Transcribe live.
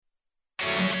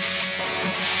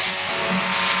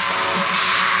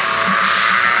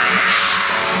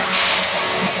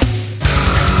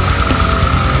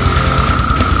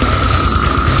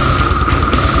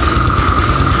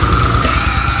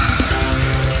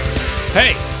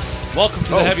Hey, welcome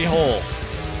to the Heavy Hole.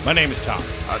 My name is Tom.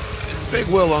 It's Big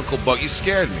Will, Uncle Buck. You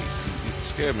scared me. You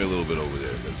scared me a little bit over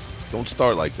there. Don't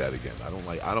start like that again. I don't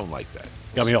like that.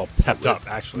 Got me all pepped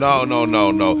up, actually. No.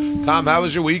 Tom, how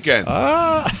was your weekend?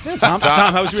 Tom,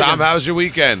 how was your weekend? Tom, how was your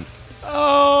weekend?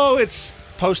 Oh, it's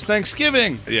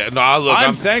post-Thanksgiving. Yeah, no, look,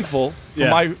 I'm thankful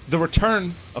for the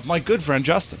return of my good friend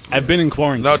Justin. I've been in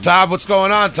quarantine. No, Tom, what's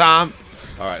going on, Tom?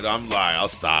 All right, I'm lying. I'll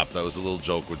stop. That was a little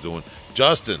joke we're doing.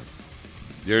 Justin,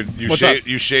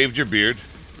 you shaved your beard.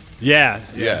 Yeah.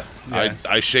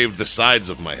 I shaved the sides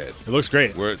of my head. It looks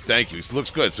great. Thank you. It looks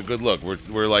good. It's a good look.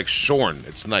 We're like shorn.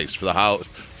 It's nice for the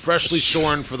freshly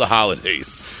shorn for the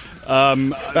holidays.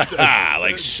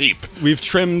 Like sheep. We've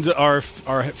trimmed our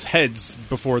heads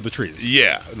before the trees.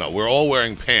 Yeah. No, we're all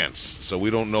wearing pants, so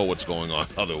we don't know what's going on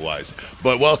otherwise.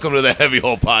 But welcome to the Heavy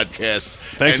Hole Podcast.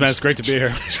 Thanks, man. It's great to be here.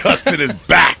 Justin is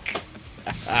back.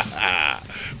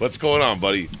 What's going on,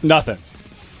 buddy? Nothing.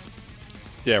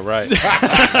 Yeah, right.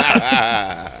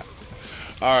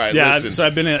 All right. Yeah, listen. so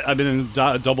I've been in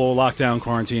double lockdown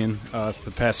quarantine for the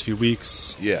past few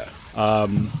weeks. Yeah.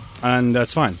 And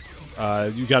that's fine.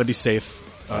 You got to be safe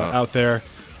out there.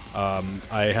 I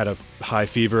had a high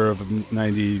fever of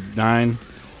 99,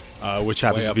 which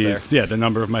happens to be the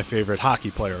number of my favorite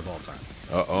hockey player of all time.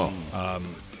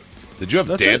 Did you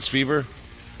have dance fever?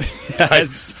 I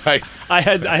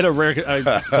had a rare.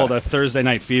 It's called a Thursday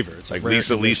night fever. It's like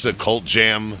Lisa Cult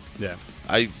Jam. Yeah.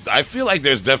 I feel like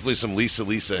there's definitely some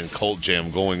Lisa and Cult Jam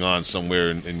going on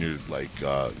somewhere in your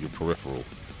your peripheral,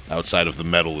 outside of the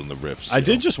metal and the riffs. I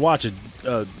did just watch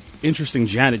a interesting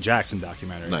Janet Jackson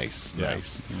documentary. Nice.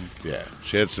 Mm-hmm. Yeah,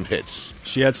 she had some hits.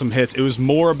 It was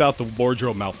more about the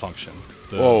wardrobe malfunction.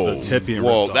 The tippy and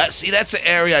ripped off. That's an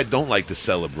area I don't like to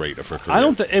celebrate of her career. I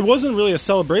don't think it wasn't really a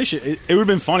celebration. It would have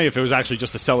been funny if it was actually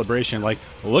just a celebration. Like,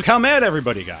 look how mad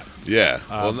everybody got. Yeah.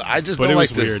 Well, I just don't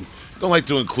like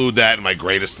to include that in my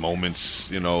greatest moments,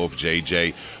 of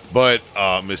JJ. But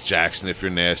Miss Jackson, if you're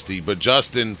nasty. But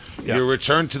Justin, your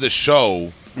return to the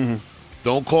show. Mm-hmm.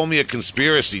 Don't call me a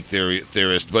conspiracy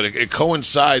theorist, but it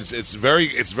coincides. It's very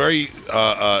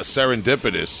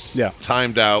serendipitous. Yeah.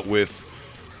 Timed out with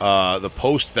the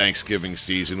post-Thanksgiving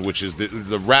season, which is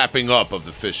the wrapping up of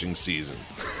the fishing season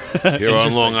here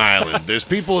on Long Island. There's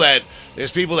people that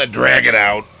drag it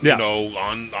out,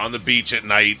 on the beach at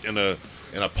night in a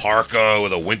parka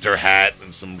with a winter hat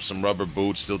and some rubber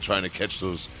boots, still trying to catch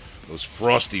those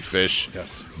frosty fish.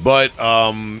 Yes. But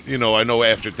I know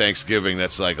after Thanksgiving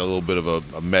that's like a little bit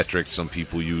of a metric some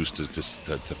people use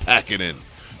to pack it in.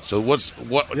 So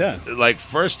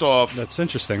first off, that's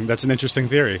interesting. That's an interesting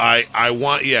theory. You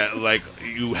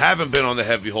haven't been on the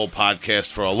Heavy Hole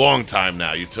podcast for a long time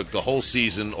now. You took the whole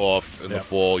season off in the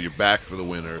fall. You're back for the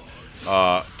winter.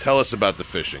 Tell us about the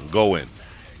fishing. Go in.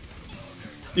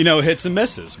 Hits and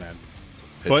misses, man.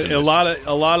 A lot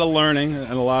of learning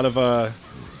and a lot of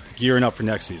gearing up for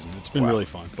next season. It's been really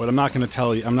fun. But I'm not going to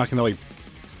tell you. I'm not going to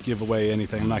give away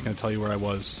anything. I'm not going to tell you where I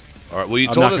was. All right. Well, I'm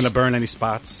not going to burn any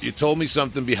spots. You told me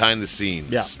something behind the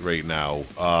scenes right now.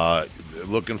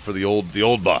 Looking for the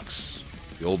old bucks,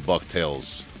 the old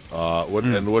bucktails.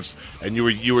 And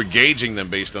you were gauging them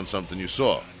based on something you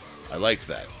saw. I liked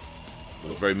that. It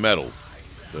was very metal.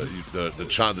 The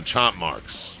chomp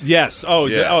marks. Yes. Oh.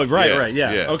 Yeah. Right.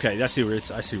 Yeah. Yeah. Okay. I see where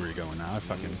you're going now. I'm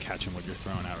fucking catching what you're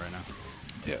throwing out right now.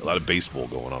 Yeah. A lot of baseball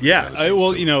going on. Yeah.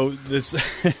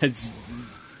 It's.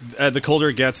 The colder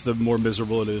it gets, the more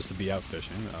miserable it is to be out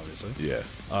fishing, obviously. Yeah.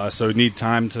 So you need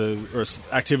time or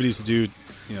activities to do,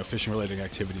 fishing-related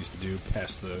activities to do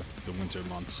past the winter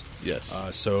months. Yes.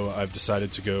 So I've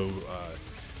decided to go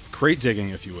crate digging,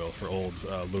 if you will, for old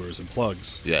lures and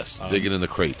plugs. Yes, digging in the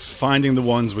crates. Finding the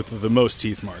ones with the most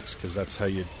teeth marks, because that's how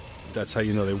you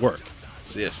know they work.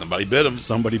 Yeah, somebody bit him.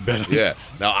 Yeah.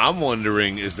 Now I'm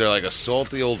wondering, is there like a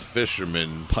salty old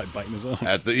fisherman biting his own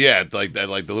at the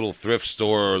like the little thrift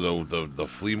store or the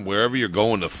flea, wherever you're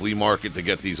going, the flea market to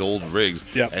get these old rigs?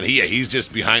 Yeah. And he's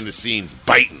just behind the scenes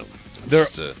biting them.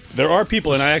 There are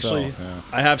people, and I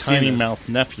have seen tiny mouth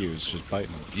nephews just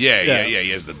biting them. Yeah. He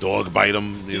has the dog bite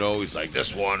him. He's like,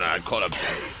 this one I caught a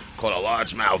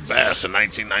largemouth bass in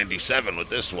 1997 with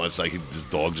this one. It's like this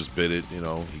dog just bit it. He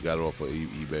got it off of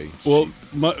eBay. It's well,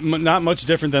 not much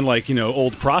different than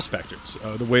old prospectors.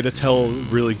 The way to tell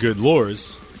really good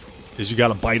lures is you got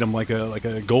to bite them like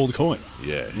a gold coin.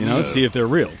 Yeah. See if they're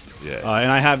real. Yeah.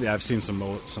 And I've seen some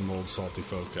old salty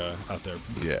folk out there.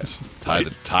 Yeah. tie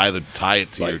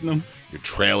it to your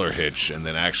trailer hitch and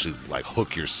then actually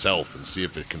hook yourself and see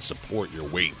if it can support your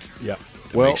weight. Yeah.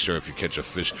 Make sure if you catch a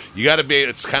fish, you got to be.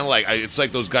 It's kind of it's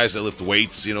like those guys that lift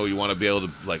weights. You want to be able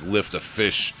to lift a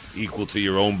fish equal to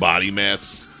your own body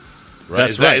mass. Right?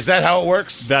 That's right. Is that how it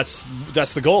works? That's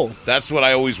the goal. That's what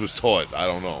I always was taught. I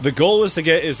don't know. The goal is to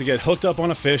get hooked up on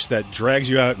a fish that drags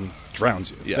you out and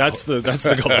drowns you. Yeah. That's the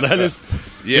goal. That is,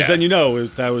 because then you know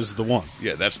that was the one.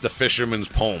 Yeah, that's the fisherman's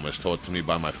poem as taught to me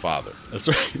by my father. That's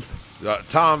right.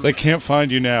 Tom. They can't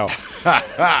find you now.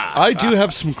 I do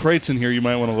have some crates in here you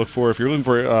might want to look for if you're looking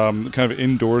for kind of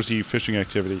indoorsy fishing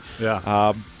activity.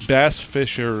 Yeah. Bass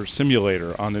Fisher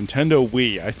Simulator on Nintendo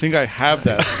Wii. I think I have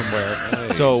that somewhere.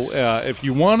 Nice. So if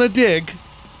you want to dig,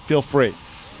 feel free.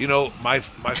 You know, my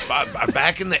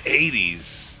back in the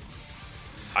 80s,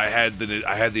 I had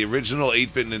the original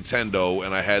 8-bit Nintendo,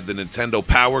 and I had the Nintendo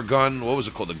Power Gun. What was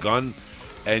it called? The gun.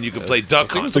 And you could play Duck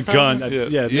Hunt. The gun.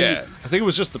 Yeah. I think it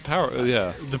was just the power.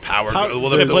 The Power Power, Gun. Well,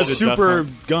 the there was super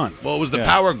gun. Well, it was the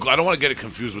Power. I don't want to get it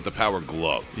confused with the Power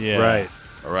Glove. Yeah. Right.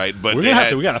 All right, but We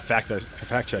gotta fact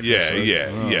check. Yeah, this, right?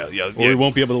 yeah. Or we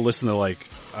won't be able to listen to I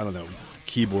don't know,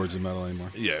 keyboards and metal anymore.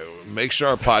 Yeah, make sure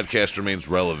our podcast remains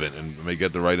relevant and may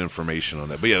get the right information on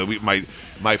that. But yeah,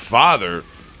 my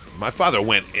father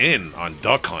went in on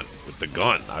Duck Hunt with the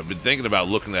gun. I've been thinking about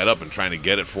looking that up and trying to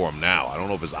get it for him now. I don't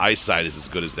know if his eyesight is as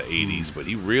good as the 80s, but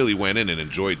he really went in and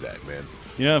enjoyed that, man.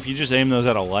 You know, if you just aim those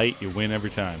at a light, you win every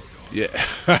time. Yeah.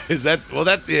 Is that – well,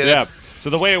 that – yeah. Yeah. So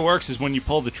the way it works is when you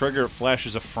pull the trigger, it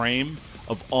flashes a frame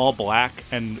of all black,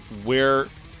 and where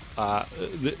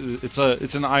it's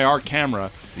an IR camera,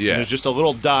 Yeah. and there's just a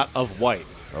little dot of white.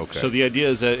 Okay. So the idea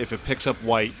is that if it picks up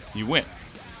white, you win.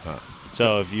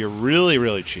 So if you're really,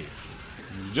 really cheap,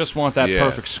 you just want that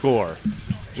perfect score,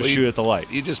 just shoot at the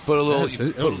light. You just put a little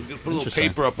put a little interesting.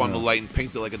 paper up on the light and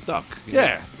paint it like a duck.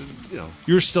 Yeah. You know.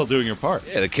 You're still doing your part.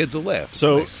 Yeah, the kids will laugh.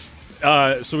 So,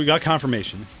 Nice. so we got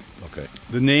confirmation. Okay.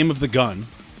 The name of the gun,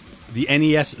 the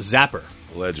NES Zapper.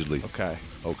 Allegedly. Okay.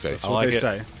 Okay. That's I what like they it.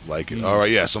 say. Like it. All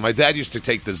right, yeah. So my dad used to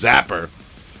take the zapper,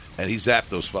 and he zapped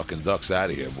those fucking ducks out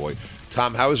of here, boy.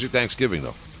 Tom, how was your Thanksgiving,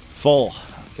 though? Full.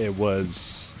 It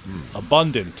was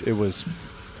abundant. It was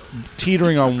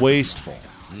teetering on wasteful,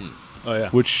 Oh yeah.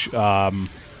 which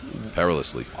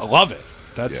Perilously. I love it.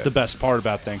 That's Yeah. the best part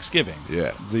about Thanksgiving.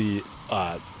 Yeah. The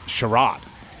charade.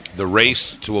 The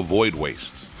race to avoid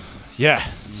waste. Yeah.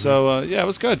 So yeah, it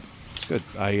was good. It's good.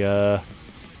 I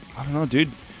don't know,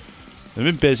 dude. I've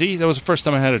been busy. That was the first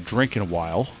time I had a drink in a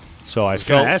while. So I I was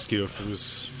going felt to ask you if it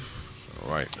was.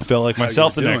 All right. like how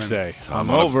myself the you next doing. day. Tom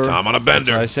I'm on a- over. Tom on a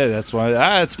bender. That's what I said. That's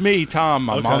why. It's me, Tom.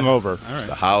 I'm Okay. hungover. All right.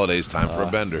 The holidays, time for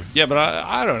a bender. Yeah, but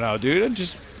I don't know, dude.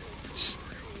 It's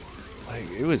like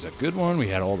it was a good one. We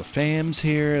had all the fams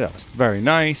here. That was very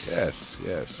nice. Yes.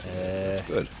 That's good. It's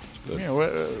good.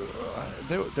 Yeah,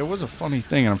 there was a funny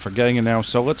thing, and I'm forgetting it now.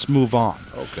 So let's move on.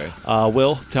 Okay.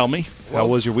 Will, tell me, how Well-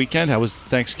 was your weekend? How was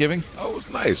Thanksgiving? Oh, it was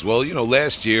nice. Well,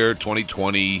 last year,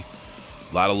 2020,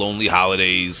 a lot of lonely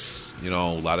holidays. A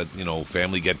lot of,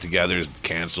 family get-togethers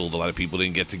canceled. A lot of people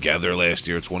didn't get together last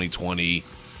year, 2020.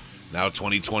 Now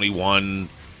 2021,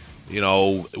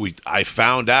 I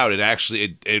found out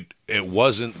it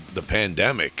wasn't the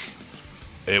pandemic.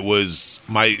 It was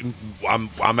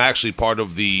I'm actually part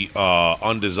of the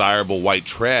undesirable white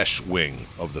trash wing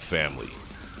of the family.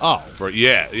 Oh, So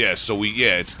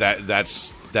it's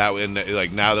that's that, and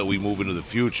like now that we move into the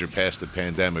future past the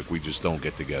pandemic, we just don't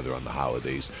get together on the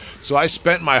holidays. So I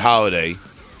spent my holiday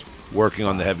working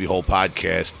on the Heavy Hole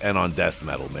podcast and on death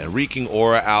metal, man. Reeking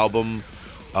Aura album,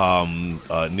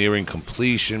 nearing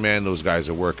completion, man. Those guys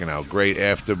are working out great.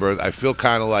 Afterbirth. I feel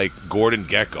kind of like Gordon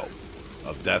Gekko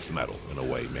of death metal in a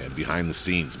way, man. Behind the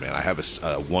scenes, man. I have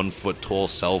a 1 foot tall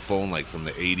cell phone like from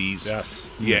the 80s. Yes.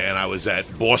 Yeah, and I was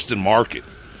at Boston Market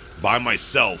by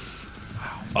myself.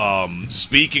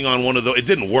 Speaking on one of those, it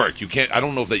didn't work. You can't. I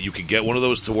don't know if that you could get one of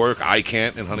those to work. I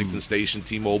can't in Huntington Station,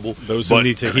 T-Mobile. Those who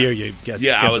need to hear you get.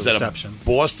 Yeah, get I was the at reception. a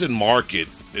Boston Market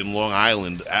in Long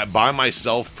Island by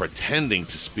myself, pretending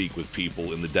to speak with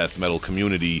people in the death metal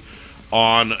community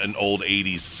on an old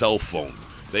 '80s cell phone.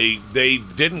 They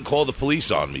didn't call the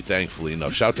police on me, thankfully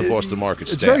enough. Shout to Boston Market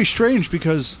it's staff. very strange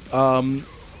because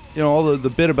all the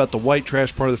bit about the white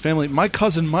trash part of the family. My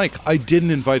cousin Mike, I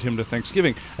didn't invite him to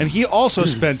Thanksgiving, and he also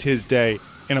spent his day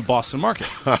in a Boston market.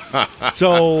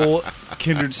 So,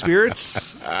 kindred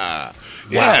spirits.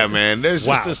 Yeah, man. There's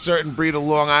just Wow. a certain breed of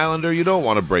Long Islander you don't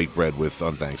want to break bread with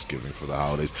on Thanksgiving for the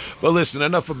holidays. But listen,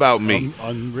 enough about me.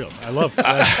 Unreal. I love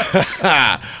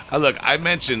that. Look, I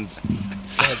mentioned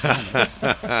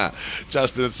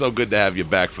Justin. It's so good to have you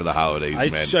back for the holidays, I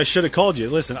man. should have called you.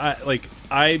 Listen,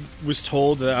 I was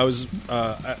told that I was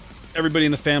everybody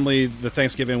in the family. The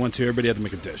Thanksgiving I went to, everybody had to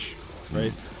make a dish,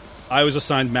 right? I was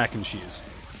assigned mac and cheese,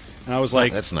 and I was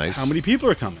like, that's nice. How many people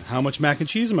are coming? How much mac and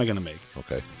cheese am I going to make?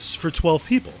 Okay. For 12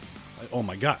 people. Oh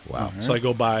my god! Wow. So I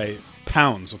go buy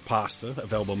pounds of pasta,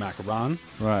 available macaron.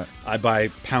 Right. I buy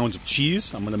pounds of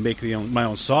cheese. I'm going to make my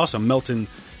own sauce. I'm melting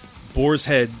Boar's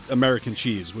Head American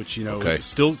cheese, which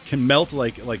still can melt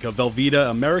like a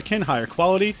Velveeta American, higher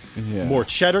quality, more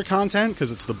cheddar content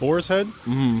because it's the Boar's Head. A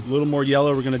little more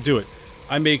yellow. We're going to do it.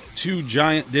 I make 2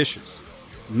 giant dishes,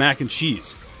 mac and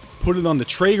cheese. Put it on the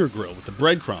Traeger grill with the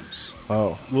breadcrumbs.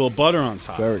 Oh, a little butter on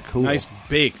top. Very cool. Nice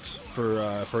baked for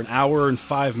an hour and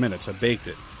 5 minutes. I baked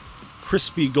it.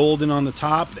 Crispy golden on the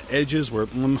top. The edges were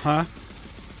I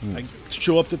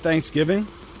show up to Thanksgiving.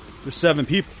 There's 7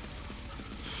 people.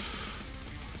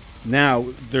 Now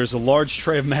there's a large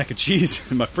tray of mac and cheese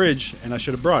in my fridge, and I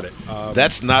should have brought it.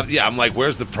 That's not. Yeah, I'm like,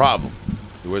 where's the problem?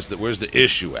 Where's the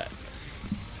issue at?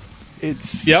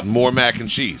 It's more mac and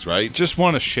cheese, right? Just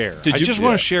want to share. I just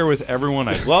want to share with everyone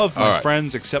I love, my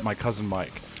friends, except my cousin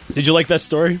Mike. Did you like that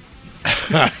story?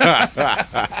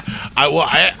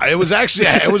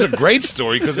 It was a great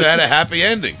story because it had a happy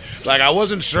ending. Like, I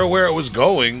wasn't sure where it was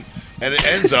going, and it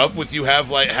ends up with you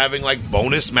having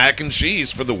bonus mac and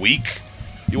cheese for the week.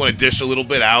 You want to dish a little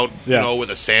bit out,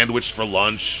 with a sandwich for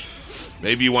lunch.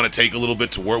 Maybe you want to take a little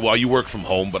bit to work while you work from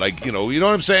home, but you know what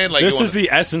I'm saying? Like, this is the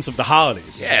essence of the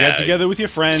holidays. Yeah. Get together with your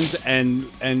friends, and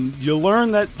you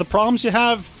learn that the problems you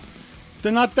have,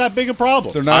 they're not that big a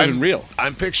problem. They're not even real.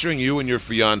 I'm picturing you and your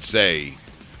fiance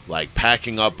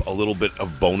packing up a little bit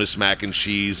of bonus mac and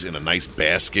cheese in a nice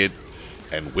basket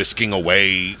and whisking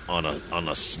away on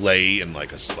a sleigh in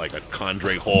like a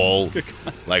Condre Hall,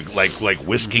 like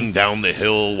whisking down the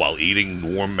hill while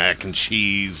eating warm mac and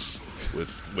cheese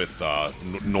with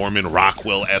Norman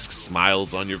Rockwell-esque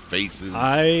smiles on your faces.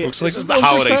 Looks like this is the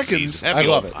holiday seconds. season. I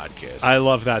love it. Podcast. I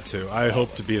love that too. I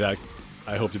hope to be that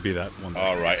one day.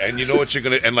 All right, and you know what you're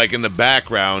gonna, and in the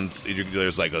background,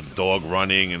 there's a dog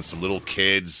running and some little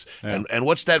kids, and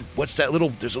what's that little?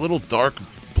 There's a little dark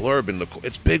blurb in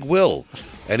it's Big Will,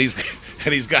 and he's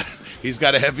got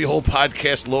a Heavy Hole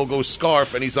Podcast logo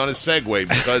scarf, and he's on his Segway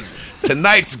because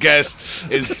tonight's guest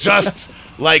is just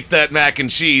like that mac and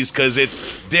cheese because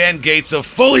it's Dan Gates of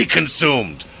Fully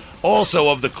Consumed. Also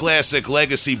of the classic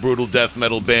legacy brutal death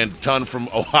metal band Ton from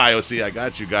Ohio. See, I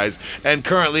got you guys. And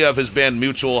currently of his band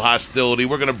Mutual Hostility.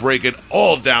 We're going to break it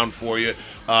all down for you.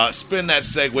 Spin that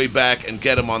segue back and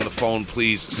get him on the phone,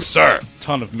 please, sir.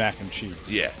 Ton of mac and cheese.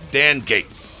 Yeah, Dan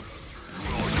Gates.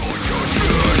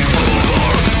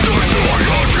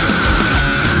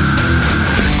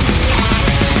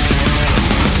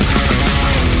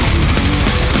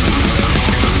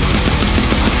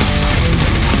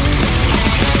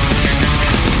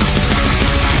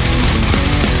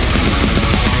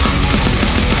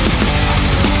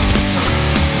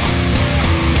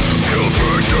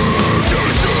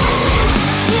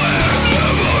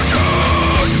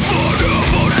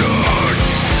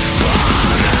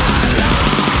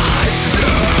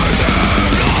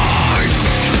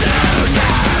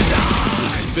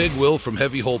 Big Will from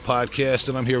Heavy Hole Podcast,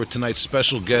 and I'm here with tonight's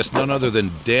special guest, none other than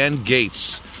Dan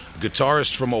Gates,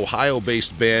 guitarist from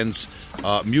Ohio-based bands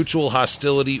Mutual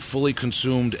Hostility, Fully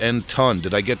Consumed, and Ton.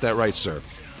 Did I get that right, sir?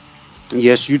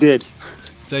 Yes, you did.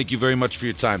 Thank you very much for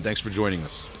your time. Thanks for joining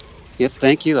us. Yep,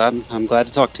 thank you. I'm glad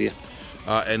to talk to you.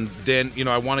 And Dan,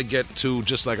 I want to get to,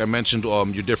 just like I mentioned,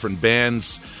 your different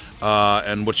bands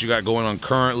and what you got going on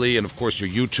currently, and of course your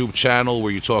YouTube channel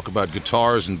where you talk about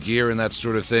guitars and gear and that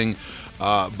sort of thing.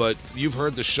 But you've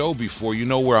heard the show before. You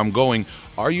know where I'm going.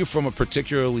 Are you from a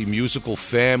particularly musical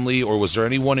family, or was there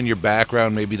anyone in your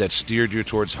background maybe that steered you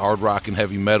towards hard rock and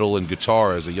heavy metal and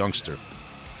guitar as a youngster?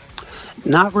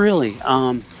 Not really.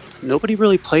 Nobody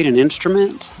really played an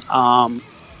instrument.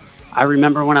 I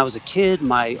remember when I was a kid,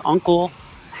 my uncle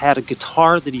had a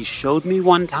guitar that he showed me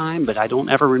one time, but I don't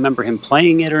ever remember him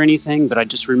playing it or anything, but I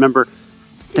just remember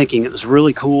thinking it was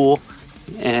really cool.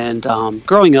 And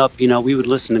growing up, we would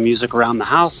listen to music around the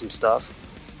house and stuff,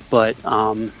 but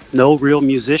no real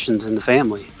musicians in the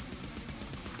family.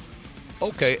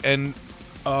 Okay, and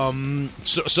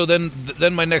so then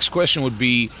my next question would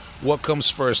be, what comes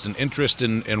first, an interest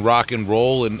in rock and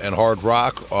roll and hard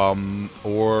rock,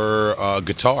 or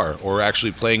guitar, or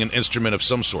actually playing an instrument of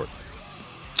some sort?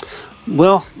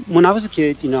 Well, when I was a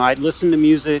kid, I'd listen to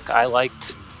music. I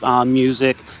liked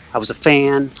music. I was a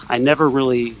fan. I never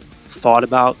really thought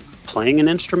about playing an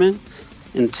instrument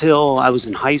until I was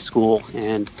in high school,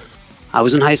 and I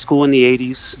was in high school in the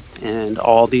 80s, and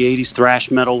all the 80s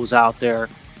thrash metal was out there,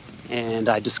 and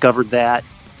I discovered that,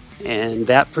 and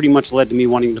that pretty much led to me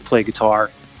wanting to play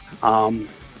guitar.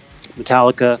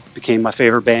 Metallica became my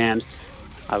favorite band.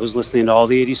 I was listening to all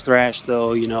the 80s thrash,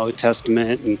 though,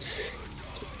 Testament and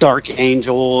Dark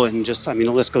Angel, and just, the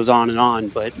list goes on and on.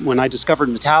 But when I discovered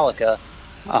Metallica,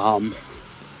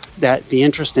 that the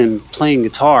interest in playing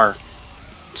guitar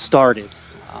started.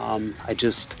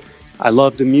 I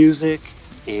loved the music,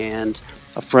 and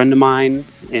a friend of mine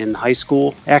in high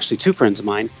school, actually two friends of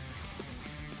mine,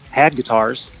 had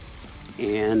guitars,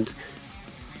 and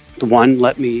the one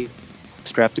let me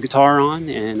strap the guitar on,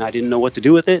 and I didn't know what to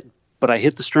do with it, but I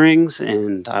hit the strings,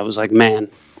 and I was like, man,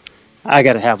 I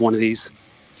got to have one of these.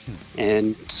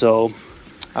 And so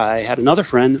I had another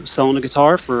friend that was selling a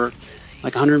guitar for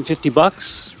like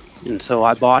 $150, and so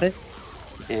I bought it,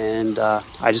 and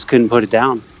I just couldn't put it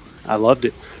down. I loved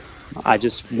it. I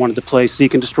just wanted to play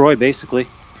Seek and Destroy, basically.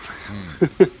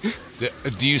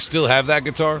 Do you still have that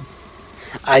guitar?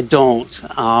 I don't.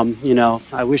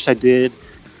 I wish I did.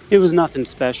 It was nothing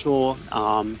special.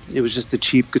 It was just a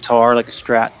cheap guitar, like a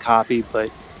Strat copy,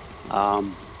 but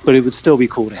it would still be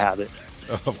cool to have it.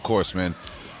 Of course, man.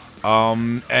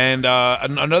 And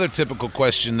another typical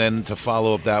question then to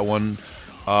follow up that one.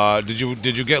 Did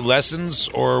you get lessons,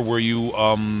 or were you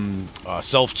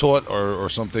self-taught or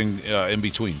something in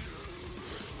between?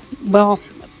 Well,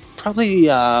 probably,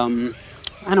 I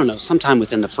don't know, sometime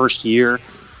within the first year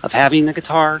of having the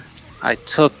guitar, I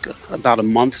took about a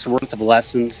month's worth of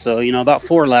lessons. So, about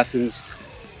 4 lessons,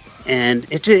 and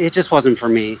it just wasn't for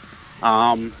me.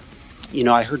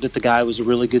 I heard that the guy was a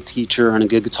really good teacher and a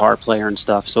good guitar player and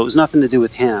stuff. So it was nothing to do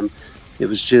with him. It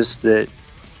was just that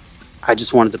I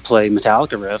just wanted to play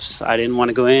Metallica riffs. I didn't want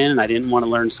to go in, and I didn't want to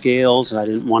learn scales, and I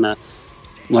didn't want to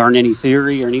learn any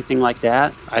theory or anything like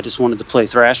that. I just wanted to play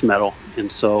thrash metal. And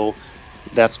so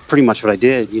that's pretty much what I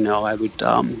did. I would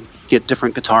get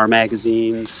different guitar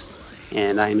magazines,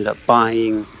 and I ended up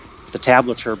buying the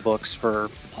tablature books for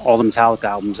all the Metallica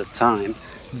albums at the time.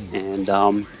 And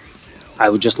I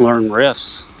would just learn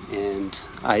riffs, and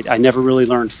I never really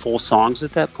learned full songs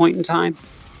at that point in time.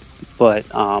 But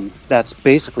that's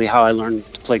basically how I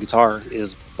learned to play guitar,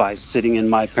 is by sitting in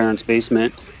my parents'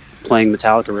 basement playing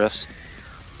Metallica riffs.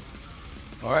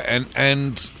 All right,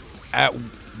 and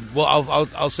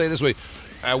I'll say it this way: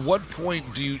 at what point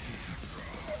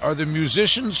are the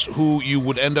musicians who you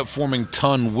would end up forming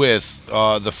Ton with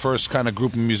the first kind of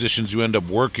group of musicians you end up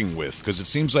working with? Because it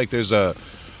seems like there's a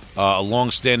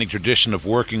long-standing tradition of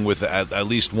working with at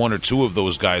least one or two of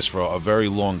those guys for a very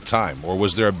long time. Or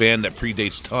was there a band that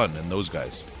predates Ton and those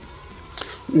guys?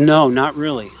 No, not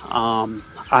really.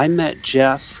 I met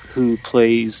Jeff, who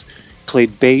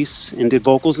played bass and did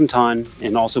vocals in Ton,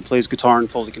 and also plays guitar in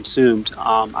Fully Consumed.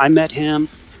 I met him,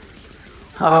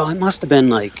 it must have been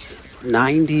like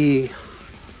 90,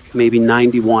 maybe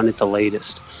 91 at the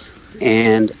latest.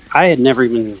 And I had never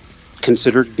even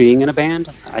considered being in a band.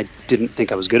 I didn't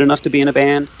think I was good enough to be in a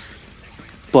band,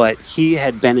 but he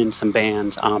had been in some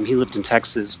bands. He lived in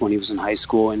Texas when he was in high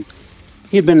school, and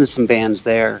he had been in some bands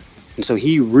there, and so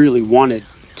he really wanted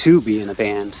to be in a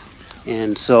band.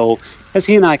 And so as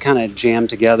he and I kind of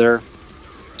jammed together,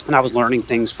 and I was learning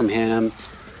things from him,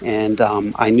 and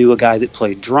I knew a guy that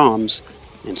played drums,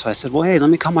 and so I said, well, hey, let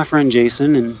me call my friend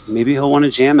Jason, and maybe he'll want to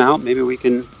jam out, maybe we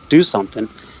can do something.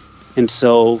 And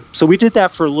so we did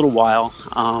that for a little while.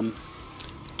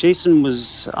 Jason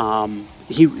was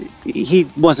he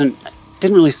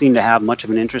didn't really seem to have much of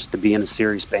an interest to be in a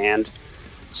serious band.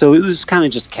 So it was kind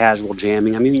of just casual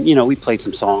jamming. I mean, we played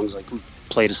some songs, like we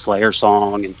played a Slayer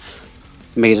song and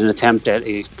made an attempt at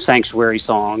a Sanctuary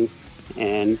song,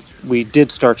 and we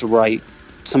did start to write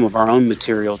some of our own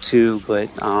material too, but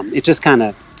it just kind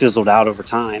of fizzled out over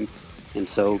time. And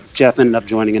so Jeff ended up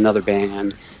joining another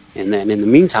band. And then in the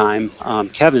meantime,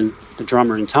 Kevin, the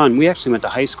drummer in Ton, we actually went to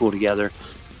high school together,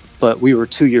 but we were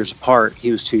 2 years apart. He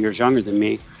was 2 years younger than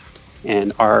me.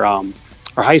 And our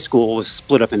high school was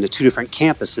split up into 2 different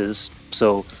campuses.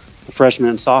 So the freshmen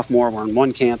and sophomore were on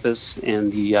one campus,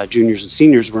 and the juniors and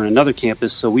seniors were in another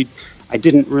campus. So I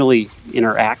didn't really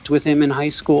interact with him in high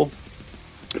school,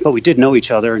 but we did know each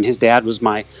other. And his dad was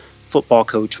my football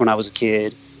coach when I was a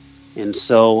kid. And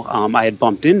so I had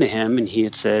bumped into him, and he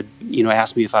had said,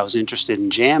 asked me if I was interested in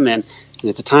jamming. And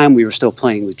at the time, we were still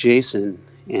playing with Jason.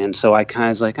 And so I kind of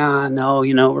was like, no,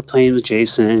 we're playing with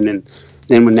Jason. And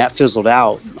then when that fizzled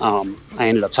out, I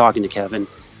ended up talking to Kevin,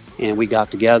 and we got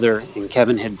together. And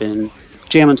Kevin had been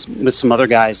jamming with some other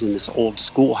guys in this old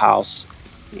schoolhouse.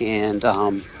 And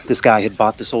this guy had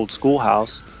bought this old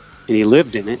schoolhouse, and he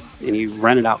lived in it, and he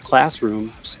rented out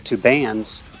classrooms to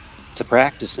bands to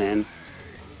practice in.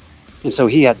 And so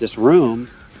he had this room,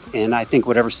 and I think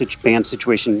whatever band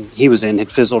situation he was in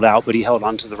had fizzled out, but he held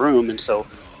on to the room. And so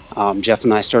Jeff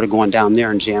and I started going down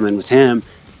there and jamming with him,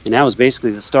 and that was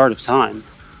basically the start of Time.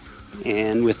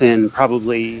 And within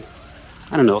probably,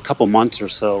 a couple months or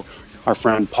so, our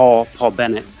friend Paul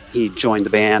Bennett, he joined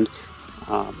the band.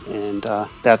 and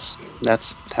that's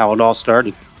how it all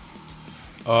started.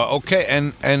 Okay,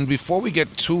 and before we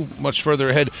get too much further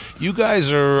ahead, you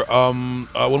guys are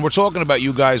when we're talking about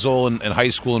you guys all in high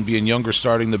school and being younger,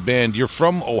 starting the band. You're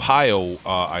from Ohio,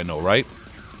 I know, right?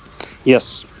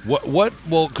 Yes. What?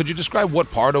 Well, could you describe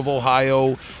what part of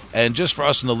Ohio? And just for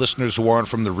us and the listeners who aren't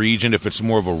from the region, if it's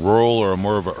more of a rural or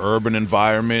more of an urban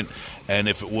environment, and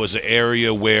if it was an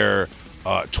area where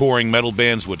touring metal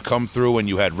bands would come through and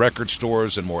you had record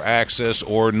stores and more access,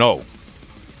 or no?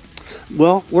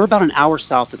 Well, we're about an hour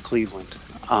south of Cleveland.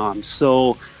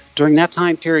 So during that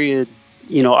time period,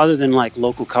 other than like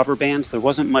local cover bands, there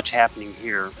wasn't much happening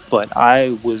here. But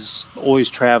I was always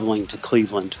traveling to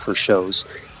Cleveland for shows.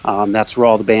 That's where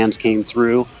all the bands came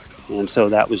through. And so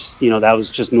that was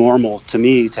just normal to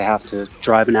me to have to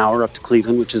drive an hour up to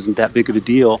Cleveland, which isn't that big of a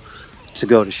deal, to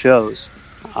go to shows.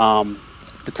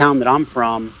 The town that I'm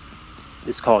from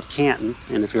is called Canton.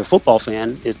 And if you're a football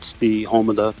fan, it's the home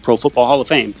of the Pro Football Hall of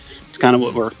Fame. It's kind of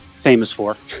what we're famous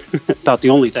for, about the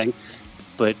only thing.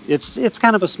 But it's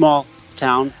kind of a small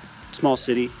town, small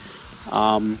city.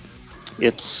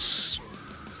 It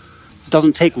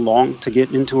doesn't take long to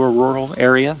get into a rural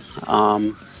area.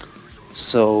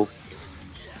 So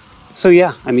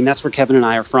yeah, I mean, that's where Kevin and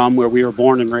I are from, where we were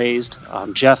born and raised.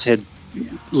 Jeff had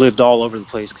lived all over the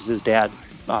place because his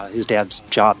dad's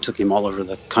job took him all over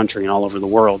the country and all over the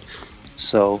world.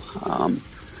 So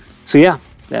yeah.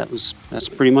 That's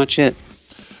pretty much it.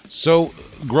 So,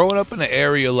 growing up in an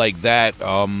area like that,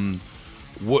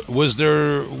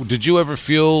 did you ever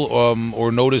feel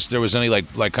or notice there was any like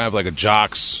kind of like a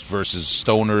jocks versus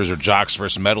stoners or jocks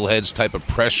versus metalheads type of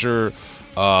pressure?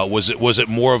 Was it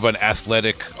more of an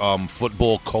athletic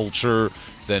football culture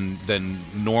than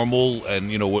normal?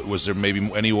 And was there maybe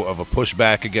any of a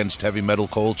pushback against heavy metal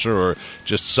culture or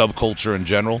just subculture in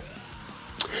general?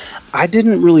 I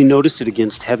didn't really notice it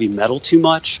against heavy metal too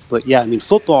much, but yeah, I mean,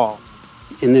 football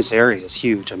in this area is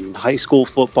huge. I mean, high school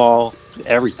football,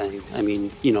 everything. I mean,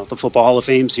 the Football Hall of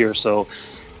Fame's here, so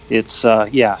it's,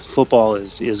 football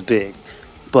is big.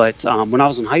 But when I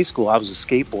was in high school, I was a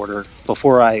skateboarder.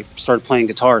 Before I started playing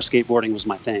guitar, skateboarding was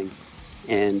my thing.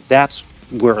 And that's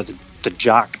where the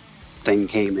jock thing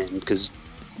came in, because,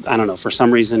 I don't know, for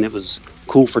some reason it was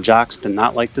cool for jocks to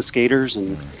not like the skaters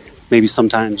and maybe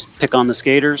sometimes pick on the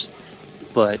skaters,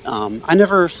 but I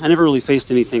never really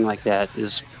faced anything like that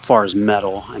as far as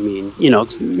metal. I mean,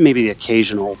 maybe the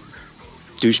occasional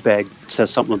douchebag says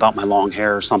something about my long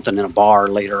hair or something in a bar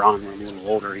later on when I'm a little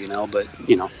older, but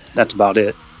that's about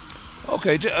it.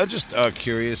 Okay, just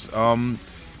curious.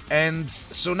 And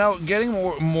so now getting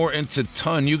more into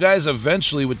Ton, you guys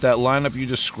eventually with that lineup you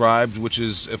described, which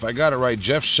is, if I got it right,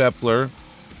 Jeff Shepler,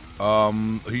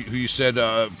 who you said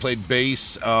played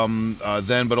bass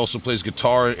then, but also plays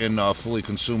guitar in Fully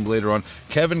Consumed later on.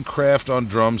 Kevin Kraft on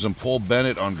drums and Paul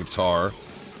Bennett on guitar.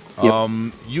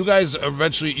 Yep. You guys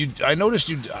eventually, I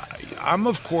noticed I'm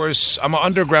an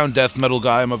underground death metal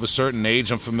guy. I'm of a certain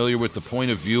age. I'm familiar with the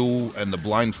Point of View and the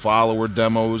Blind Follower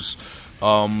demos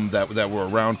that were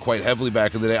around quite heavily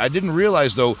back in the day. I didn't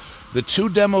realize, though, the two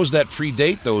demos that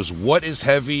predate those, What is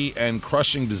Heavy and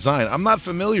Crushing Design, I'm not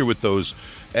familiar with those.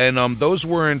 And those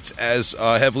weren't as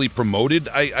heavily promoted,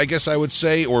 I guess I would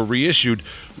say, or reissued.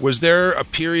 Was there a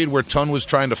period where Ton was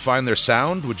trying to find their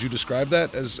sound? Would you describe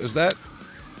that as that?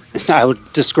 I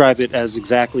would describe it as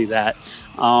exactly that.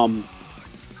 The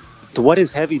What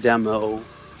is Heavy demo,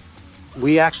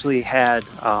 we actually had,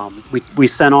 we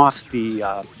sent off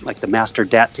the master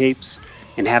DAT tapes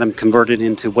and had them converted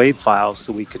into WAV files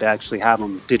so we could actually have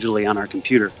them digitally on our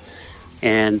computer.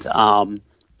 And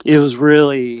it was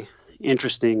really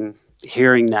interesting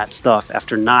hearing that stuff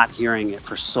after not hearing it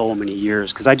for so many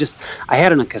years, because I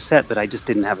had it on a cassette, but I just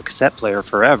didn't have a cassette player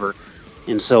forever.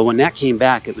 And so when that came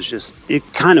back,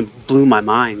 it kind of blew my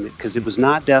mind, because it was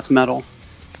not death metal.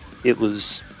 It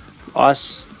was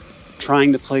us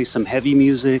trying to play some heavy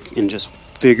music and just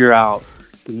figure out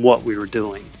what we were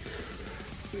doing.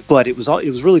 But it was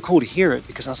really cool to hear it,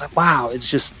 because I was like, wow,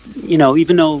 it's just,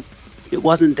 even though it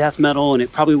wasn't death metal and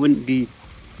it probably wouldn't be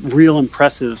real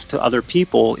impressive to other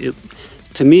people,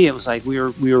 to me it was like we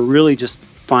were really just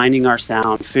finding our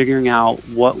sound, figuring out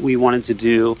what we wanted to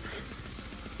do.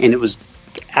 And it was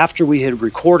after we had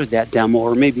recorded that demo,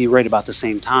 or maybe right about the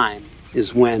same time,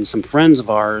 is when some friends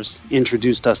of ours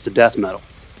introduced us to death metal.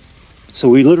 So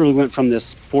we literally went from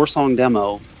this 4-song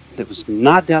demo that was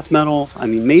not death metal, I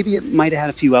mean, maybe it might have had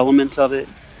a few elements of it,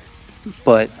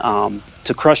 but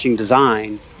to Crushing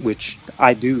Design, which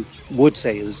I would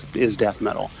say is death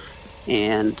metal.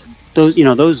 And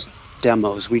those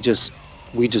demos, we just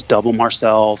we just dub them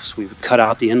ourselves. We would cut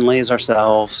out the inlays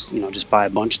ourselves, just buy a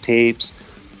bunch of tapes,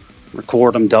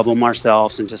 record them, dub them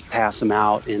ourselves, and just pass them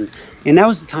out. And that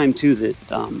was the time too that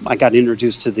I got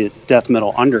introduced to the death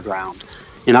metal underground,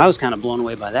 and I was kind of blown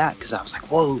away by that, because I was like,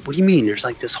 whoa, what do you mean? There's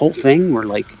like this whole thing where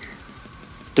like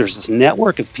there's this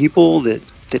network of people that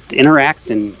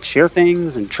interact and share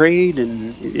things and trade,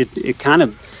 and it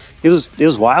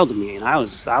was wild to me, and I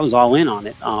was all in on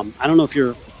it. I don't know if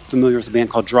you're familiar with a band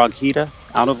called Drogheda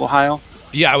out of Ohio.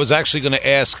 Yeah, I was actually going to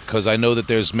ask, because I know that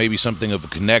there's maybe something of a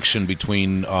connection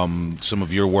between some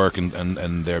of your work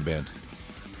and their band.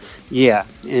 Yeah,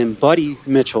 and Buddy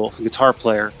Mitchell, the guitar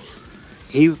player,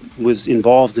 he was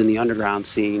involved in the underground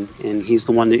scene, and he's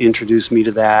the one that introduced me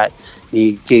to that.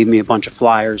 He gave me a bunch of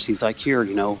flyers. He's like, here,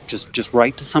 just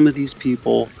write to some of these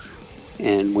people,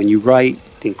 and when you write,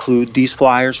 include these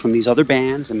flyers from these other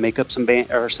bands, and make up some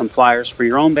flyers for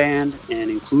your own band and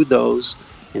include those.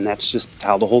 And that's just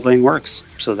how the whole thing works.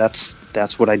 So that's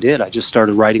what I did. I just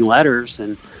started writing letters,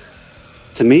 and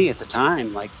to me at the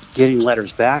time, like, getting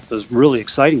letters back was really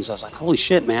exciting. So I was like, holy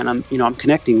shit, man, I'm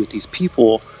connecting with these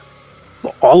people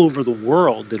all over the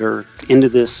world that are into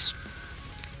this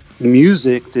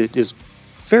music that is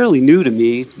fairly new to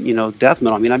me, death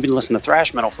metal. I mean, I've been listening to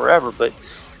thrash metal forever, but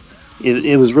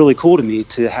it was really cool to me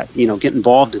to get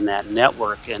involved in that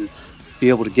network and be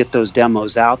able to get those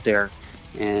demos out there.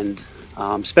 And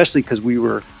especially because we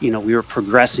were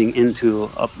progressing into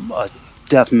a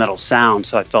death metal sound,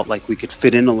 so I felt like we could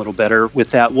fit in a little better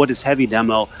with that What Is Heavy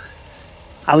demo.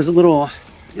 It was a little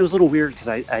weird, because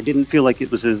I didn't feel like it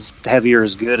was as heavy or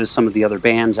as good as some of the other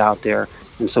bands out there,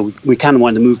 and so we kind of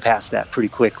wanted to move past that pretty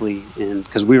quickly, and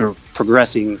because we were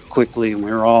progressing quickly and we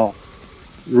were all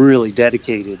really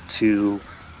dedicated to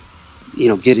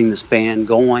getting this band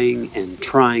going and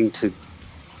trying to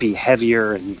be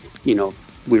heavier, and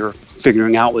we were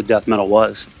figuring out what death metal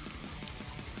was.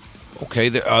 Okay,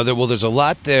 there's a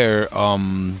lot there.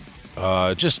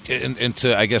 Just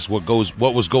into, I guess, what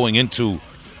was going into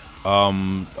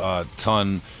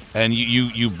Ton, and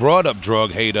you brought up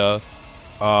Drogheda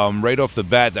right off the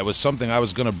bat. That was something I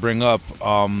was going to bring up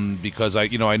because I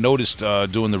noticed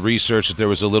doing the research that there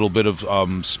was a little bit of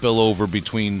spillover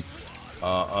between.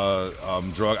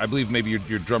 I believe maybe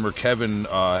your drummer Kevin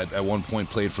at one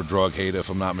point played for Drogheda, if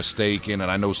I'm not mistaken,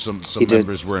 and I know some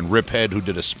members were in Riphead who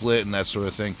did a split and that sort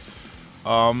of thing.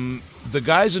 The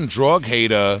guys in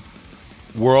Drogheda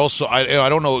were also, I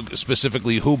don't know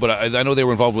specifically who, but I know they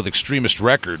were involved with Extremist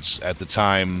Records at the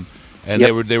time, and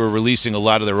yep. they were releasing a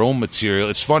lot of their own material.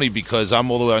 It's funny because I'm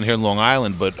all the way out here in Long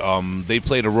Island, but they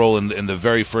played a role in the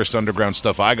very first underground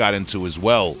stuff I got into as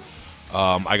well.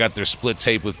 I got their split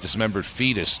tape with Dismembered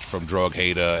Fetus from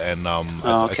Drogheda, and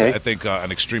I think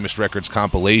an Extremist Records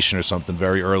compilation or something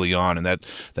very early on, and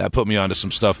that put me onto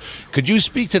some stuff. Could you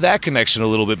speak to that connection a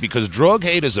little bit? Because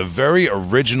Drogheda is a very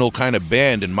original kind of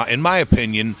band, in my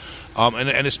opinion,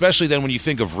 and especially then when you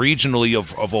think of regionally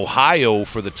of Ohio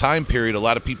for the time period, a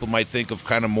lot of people might think of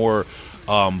kind of more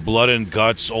blood and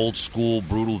guts, old school,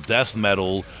 brutal death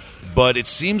metal. But it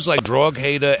seems like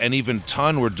Drogheda and even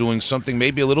Ton were doing something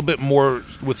maybe a little bit more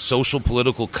with social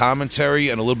political commentary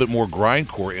and a little bit more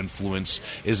grindcore influence.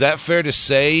 Is that fair to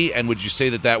say? And would you say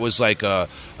that was like an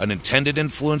intended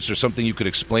influence or something you could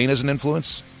explain as an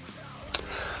influence?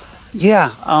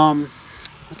 Yeah.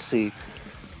 Let's see.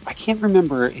 I can't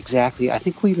remember exactly. I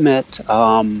think we met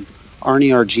Arnie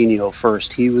Argenio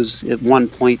first. He was at one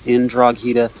point in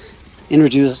Drogheda,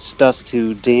 introduced us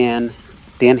to Dan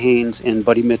Haynes and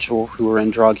Buddy Mitchell, who were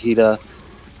in Drogheda,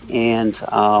 and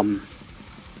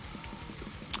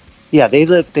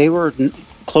they were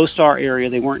close to our area.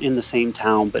 They weren't in the same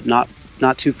town, but not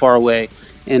too far away.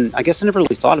 And I guess I never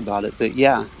really thought about it, but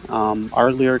yeah,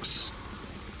 our lyrics,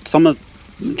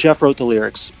 Jeff wrote the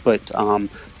lyrics, but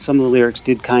some of the lyrics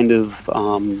did kind of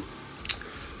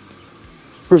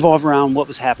revolve around what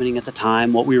was happening at the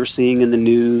time, what we were seeing in the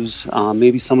news,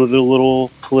 maybe some of it a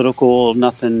little political,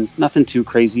 nothing too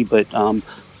crazy, but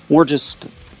more just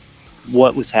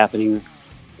what was happening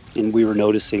and we were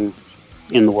noticing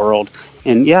in the world.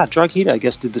 And yeah, Drogheda, I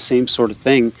guess, did the same sort of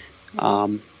thing.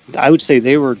 I would say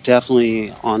they were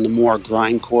definitely on the more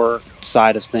grindcore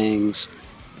side of things.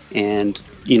 And,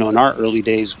 in our early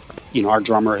days, our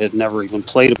drummer had never even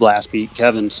played a blast beat,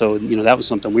 Kevin. So, that was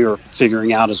something we were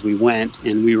figuring out as we went,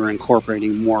 and we were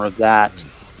incorporating more of that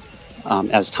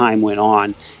as time went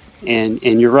on. And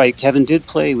you're right, Kevin did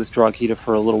play with Drogheda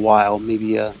for a little while,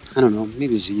 maybe, I don't know, maybe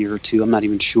it was a year or two, I'm not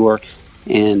even sure.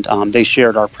 And they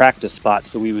shared our practice spot,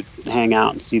 so we would hang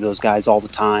out and see those guys all the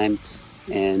time.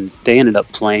 And they ended up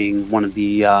playing one of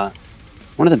the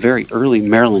very early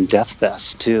Maryland Death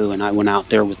Fests, too, and I went out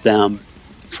there with them.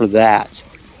 for that.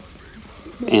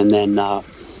 And then,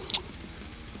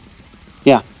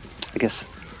 yeah, I guess.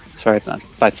 Sorry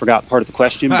if I forgot part of the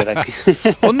question, but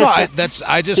well, no,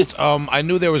 I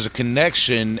knew there was a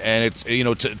connection, and it's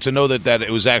to know that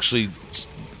it was actually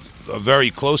a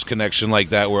very close connection like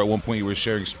that, where at one point you were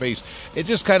sharing space. It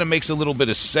just kind of makes a little bit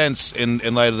of sense in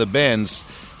light of the bands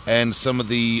and some of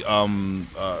the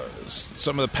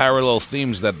parallel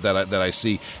themes that I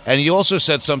see. And you also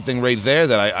said something right there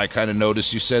that I kind of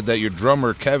noticed. You said that your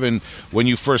drummer Kevin, when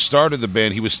you first started the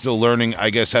band, he was still learning,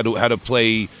 I guess, how to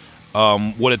play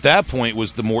what at that point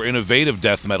was the more innovative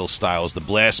death metal styles, the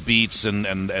blast beats and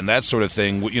that sort of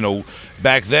thing.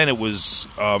 Back then it was,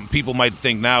 people might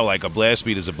think now like a blast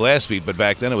beat is a blast beat, but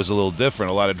back then it was a little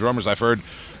different. A lot of drummers, I've heard,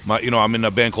 I'm in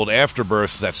a band called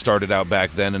Afterbirth that started out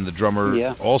back then, and the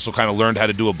drummer also kind of learned how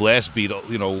to do a blast beat,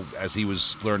 as he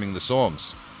was learning the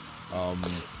songs.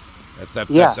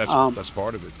 That's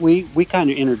part of it. We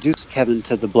kind of introduced Kevin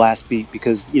to the blast beat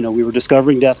because we were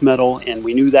discovering death metal, and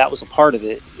we knew that was a part of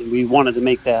it, and we wanted to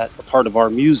make that a part of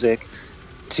our music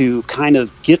to kind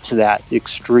of get to that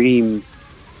extreme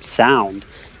sound.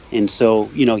 And so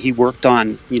he worked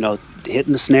on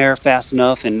hitting the snare fast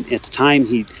enough, and at the time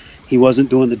he wasn't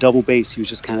doing the double bass. He was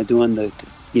just kind of doing the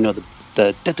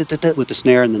with the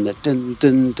snare, and then the dun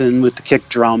dun dun with the kick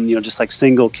drum, just like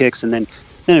single kicks, and then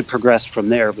it progressed from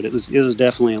there. But it was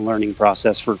definitely a learning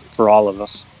process for all of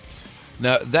us.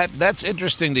 Now that's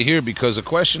interesting to hear, because a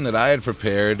question that I had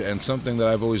prepared and something that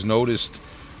I've always noticed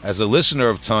as a listener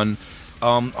of Ton,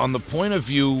 on the Point of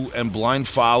View and Blind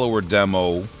Follower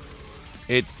demo,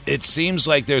 it seems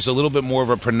like there's a little bit more of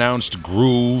a pronounced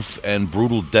groove and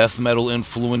brutal death metal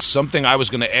influence. Something I was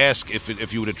going to ask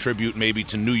if you would attribute maybe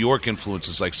to New York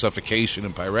influences like Suffocation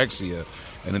and Pyrexia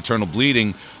and Internal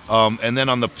Bleeding. And then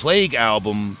on the Plague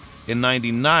album in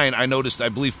 '99, I noticed, I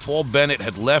believe Paul Bennett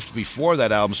had left before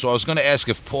that album, so I was going to ask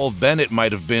if Paul Bennett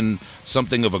might have been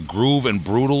something of a groove and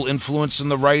brutal influence in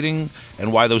the writing,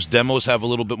 and why those demos have a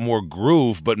little bit more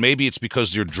groove, but maybe it's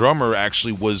because your drummer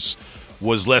actually was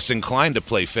less inclined to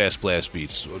play fast blast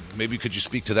beats. Maybe could you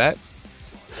speak to that?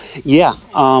 Yeah.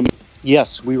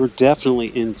 Yes, we were definitely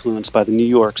influenced by the New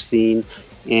York scene,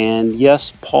 and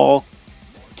yes, Paul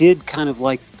did kind of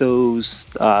like those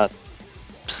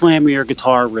slammier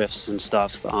guitar riffs and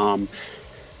stuff.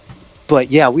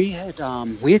 But yeah, we had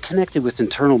connected with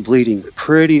Internal Bleeding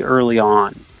pretty early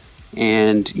on,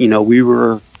 and we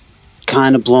were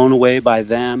kind of blown away by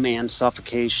them and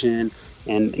Suffocation,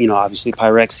 and obviously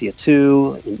Pyrexia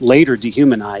too, and later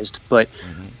Dehumanized. But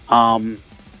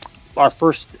our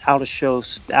first out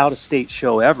of state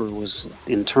show ever was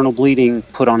Internal Bleeding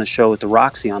put on a show at the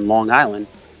Roxy on Long Island,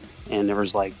 and there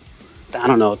was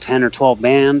 10 or 12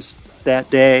 bands that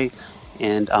day,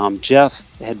 and Jeff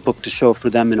had booked a show for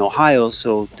them in Ohio,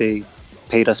 so they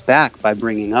paid us back by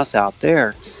bringing us out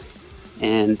there.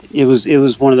 And it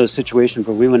was one of those situations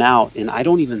where we went out, and I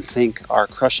don't even think our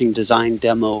Crushing Design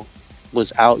demo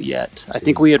was out yet. I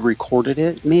think we had recorded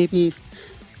it maybe,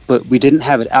 but we didn't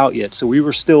have it out yet, so we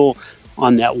were still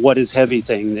on that What Is Heavy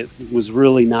thing that was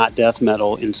really not death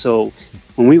metal. And so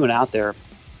when we went out there,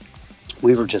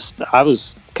 I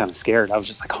was kind of scared. I was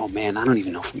just like, oh man, I don't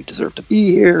even know if we deserve to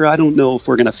be here. I don't know if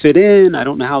we're going to fit in. I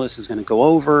don't know how this is going to go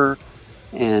over.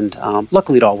 And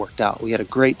luckily it all worked out. We had a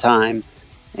great time,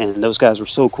 and those guys were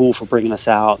so cool for bringing us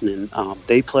out. And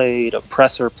they played,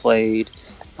 Oppressor played,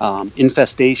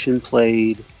 Infestation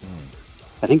played,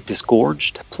 I think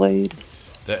Disgorged played.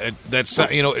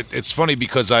 It's funny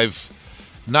because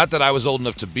not that I was old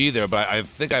enough to be there, but I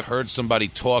think I've heard somebody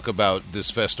talk about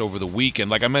this fest over the weekend.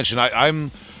 Like I mentioned,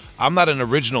 I'm not an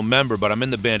original member, but I'm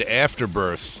in the band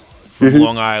Afterbirth from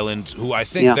Long Island, who I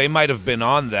think they might have been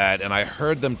on that, and I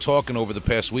heard them talking over the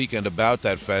past weekend about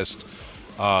that fest.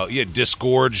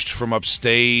 Disgorged from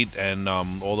upstate, and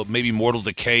maybe Mortal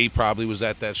Decay probably was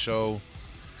at that show.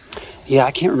 Yeah,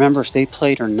 I can't remember if they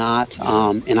played or not.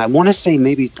 And I want to say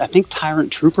I think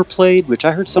Tyrant Trooper played, which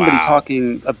I heard somebody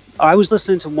talking. I was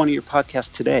listening to one of your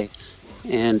podcasts today,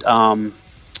 and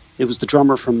it was the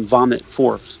drummer from Vomit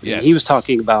Forth. Yes. And he was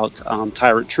talking about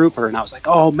Tyrant Trooper, and I was like,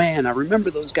 oh man, I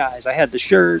remember those guys. I had the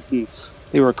shirt, and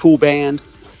they were a cool band.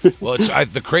 Well,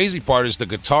 the crazy part is the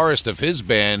guitarist of his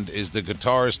band is the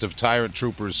guitarist of Tyrant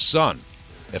Trooper's son.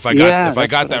 If I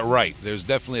got that right, there's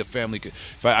definitely a family.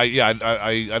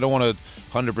 I don't want to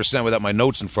 100% without my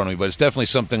notes in front of me, but it's definitely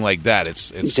something like that. It's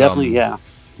definitely yeah.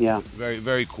 Very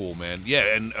very cool, man.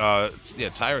 Yeah, and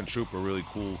Tyrant Trooper, really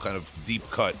cool, kind of deep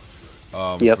cut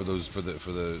for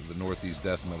the Northeast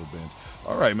death metal bands.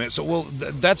 All right, man. So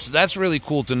that's really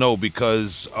cool to know,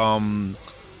 because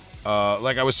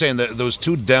like I was saying, those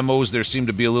two demos, there seemed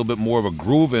to be a little bit more of a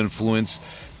groove influence.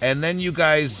 And then you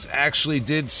guys actually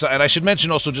did, and I should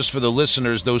mention also just for the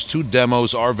listeners, those 2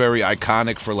 demos are very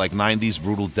iconic for like 90s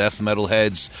brutal death metal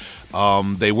heads.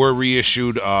 They were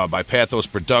reissued by Pathos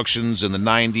Productions in the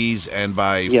 90s and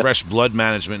by Fresh Blood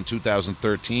Management in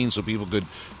 2013, so people could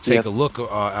take a look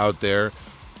out there.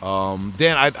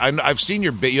 Dan, I've seen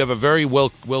you have a very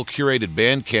well curated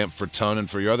Bandcamp for Ton and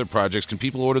for your other projects. Can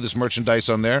people order this merchandise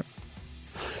on there?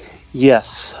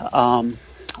 Yes.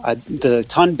 The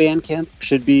Ton Bandcamp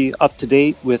should be up to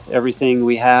date with everything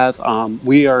we have.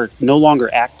 We are no longer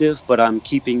active, but I'm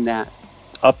keeping that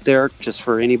up there just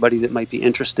for anybody that might be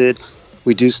interested.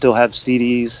 We do still have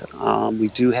CDs. We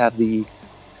do have the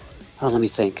let me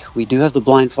think. We do have the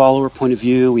Blind Follower Point of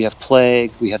View. We have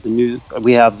Plague. We have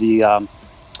the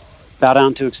Bow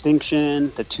Down to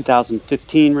Extinction, the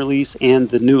 2015 release, and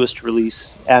the newest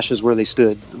release, Ashes Where They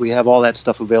Stood. We have all that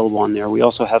stuff available on there. We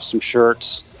also have some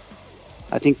shirts.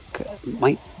 I think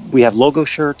we have logo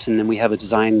shirts, and then we have a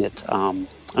design that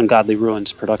Ungodly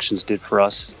Ruins Productions did for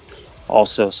us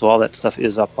also. So all that stuff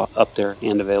is up there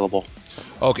and available.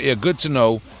 Okay, yeah, good to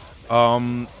know.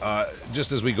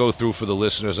 Just as we go through for the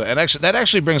listeners, and actually that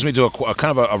actually brings me to a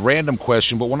kind of a random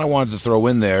question, but one I wanted to throw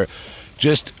in there.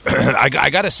 Just,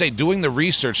 I got to say, doing the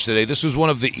research today, this was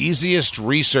one of the easiest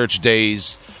research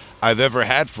days I've ever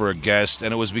had for a guest,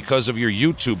 and it was because of your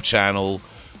YouTube channel,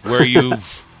 where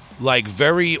you've, like,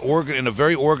 in a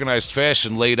very organized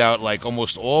fashion, laid out, like,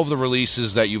 almost all of the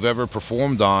releases that you've ever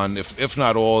performed on, if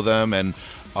not all of them, and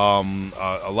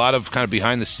a lot of kind of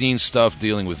behind-the-scenes stuff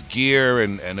dealing with gear,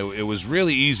 and it was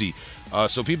really easy.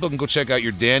 So people can go check out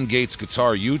your Dan Gates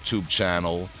Guitar YouTube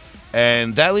channel.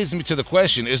 And that leads me to the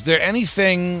question, is there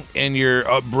anything in your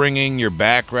upbringing, your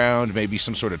background, maybe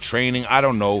some sort of training, I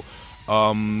don't know,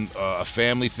 a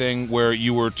family thing where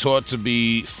you were taught to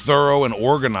be thorough and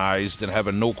organized and have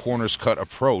a no-corners-cut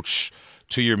approach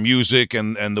to your music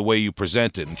and the way you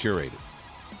present it and curate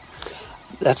it?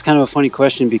 That's kind of a funny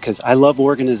question because I love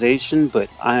organization, but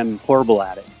I'm horrible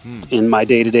at it in my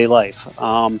day-to-day life.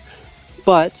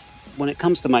 But when it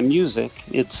comes to my music,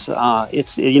 it's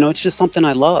just something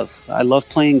I love. I love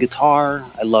playing guitar.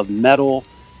 I love metal.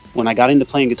 When I got into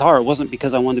playing guitar, it wasn't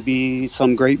because I wanted to be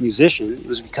some great musician. It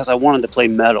was because I wanted to play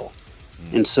metal.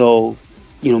 And so,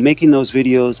 making those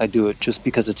videos, I do it just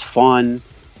because it's fun.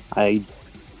 I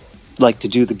like to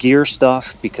do the gear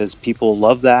stuff because people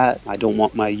love that. I don't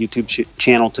want my YouTube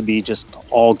channel to be just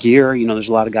all gear. There's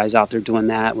a lot of guys out there doing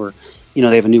that where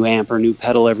they have a new amp or a new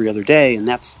pedal every other day, and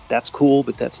that's cool,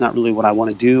 but that's not really what I want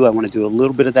to do. I want to do a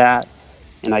little bit of that,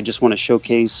 and I just want to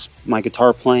showcase my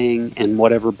guitar playing and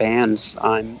whatever bands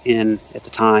I'm in at the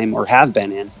time or have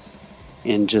been in,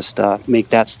 and just make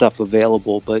that stuff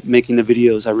available. But making the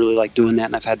videos, I really like doing that,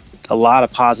 and I've had a lot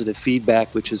of positive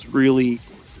feedback, which has really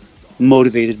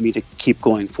motivated me to keep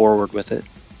going forward with it.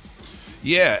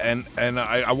 Yeah, and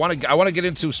I want to get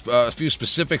into a few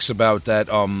specifics about that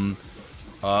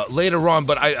later on,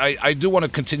 but I do want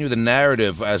to continue the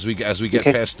narrative as we get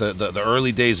past the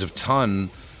early days of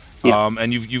Ton,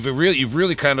 and you've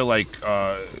really kind of like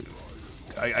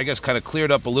I guess kind of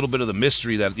cleared up a little bit of the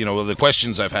mystery that the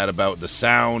questions I've had about the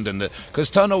sound and because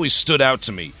Ton always stood out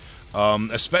to me,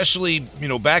 especially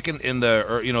back in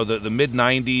the mid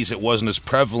 '90s. It wasn't as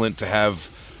prevalent to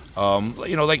have.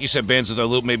 Like you said, bands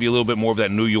with maybe a little bit more of that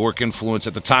New York influence.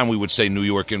 At the time, we would say New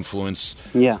York influence.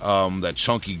 Yeah. That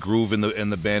chunky groove in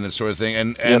the band and sort of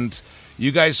thing. And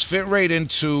you guys fit right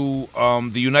into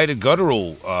the United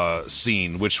Guttural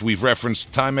scene, which we've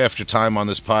referenced time after time on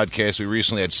this podcast. We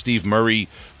recently had Steve Murray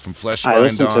from Flesh Grind on. I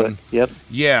listened to it. Yep.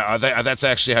 Yeah, that's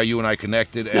actually how you and I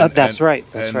connected. That's right.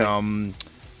 That's right.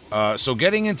 So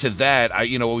getting into that,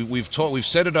 we've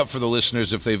set it up for the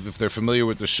listeners if they're familiar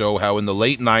with the show, how in the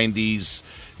late '90s,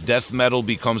 death metal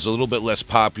becomes a little bit less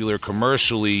popular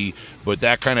commercially, but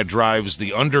that kind of drives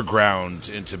the underground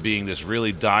into being this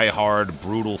really die-hard,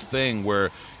 brutal thing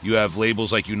where you have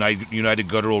labels like United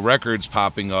Guttural Records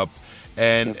popping up.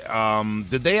 And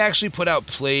did they actually put out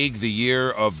Plague the year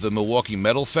of the Milwaukee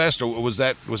Metal Fest, or was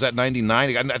that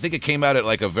 '99? I think it came out at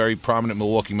like a very prominent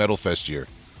Milwaukee Metal Fest year.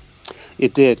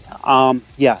 It did. It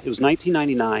was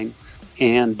 1999,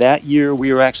 and that year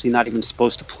we were actually not even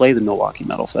supposed to play the Milwaukee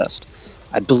Metal Fest.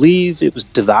 I believe it was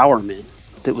Devourment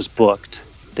that was booked,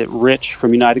 that Rich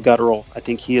from United Guttural, I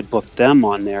think he had booked them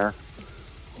on there,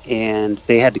 and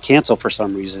they had to cancel for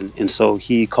some reason. And so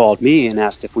he called me and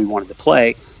asked if we wanted to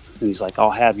play, and he's like, I'll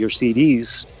have your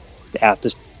CDs at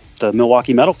the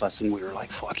Milwaukee Metal Fest. And we were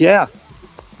like, fuck yeah.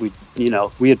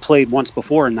 We had played once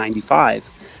before in 95.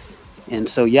 And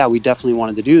so, we definitely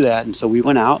wanted to do that. And so we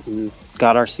went out and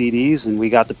got our CDs and we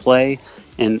got to play.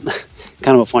 And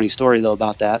kind of a funny story, though,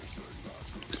 about that.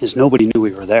 is nobody knew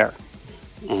we were there.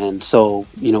 And so,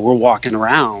 you know, we're walking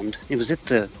around. It was at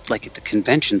the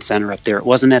convention center up there. It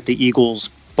wasn't at the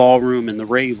Eagles ballroom in the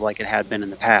rave like it had been in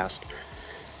the past.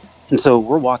 And so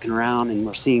we're walking around and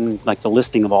we're seeing like the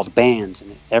listing of all the bands,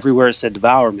 and everywhere it said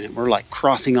Devourment, we're like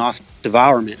crossing off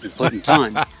Devourment and putting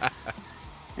Ton.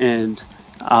 And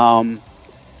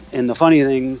the funny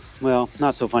thing, well,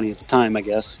 not so funny at the time, I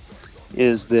guess,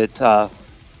 is that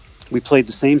we played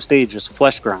the same stage as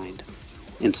Flesh Grind.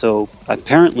 And so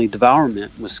apparently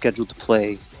Devourment was scheduled to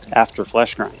play after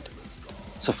Flesh Grind.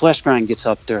 So Flesh Grind gets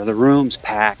up there, the room's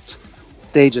packed.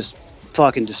 They just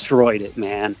fucking destroyed it,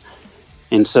 man.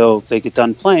 And so they get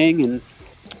done playing, and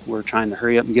we're trying to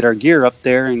hurry up and get our gear up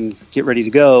there and get ready to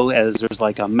go as there's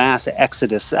like a mass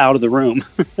exodus out of the room.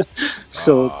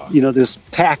 So, you know, this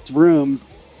packed room,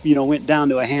 you know, went down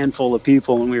to a handful of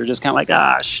people, and we were just kind of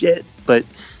like, shit. But,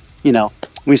 you know,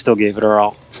 we still gave it our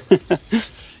all.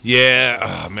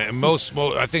 Yeah, man.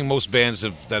 I think most bands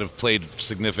that have played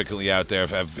significantly out there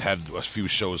have had a few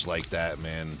shows like that,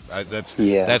 man.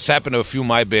 That's happened to a few of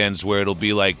my bands where it'll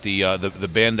be like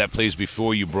the band that plays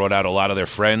before you brought out a lot of their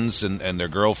friends and their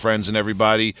girlfriends and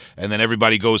everybody, and then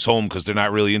everybody goes home because they're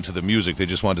not really into the music. They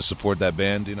just wanted to support that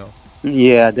band, you know.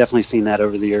 Yeah, definitely seen that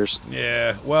over the years.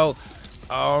 Yeah, well.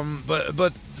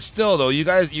 But still, though, you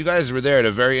guys were there at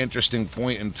a very interesting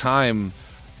point in time.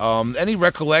 Any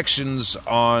recollections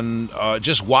on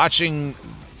just watching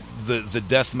the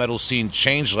death metal scene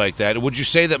change like that? Would you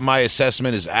say that my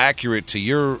assessment is accurate to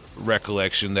your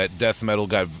recollection that death metal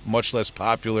got much less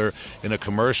popular in a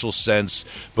commercial sense,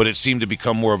 but it seemed to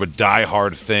become more of a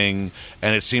die-hard thing,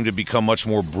 and it seemed to become much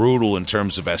more brutal in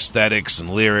terms of aesthetics and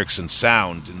lyrics and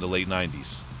sound in the late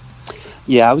 90s?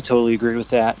 Yeah, I would totally agree with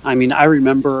that. I mean, I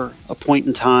remember a point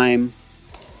in time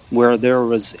where there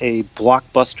was a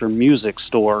Blockbuster music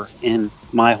store in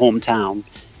my hometown,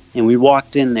 and we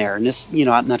walked in there, and this, you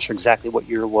know, I'm not sure exactly what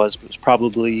year it was, but it was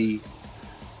probably,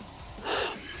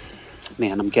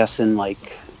 man, I'm guessing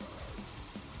like,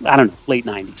 I don't know, late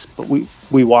 90s. But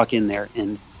we walk in there,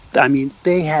 and I mean,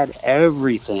 they had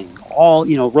everything. All,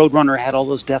 you know, Roadrunner had all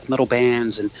those death metal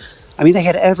bands, and I mean, they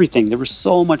had everything. There was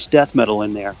so much death metal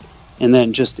in there. And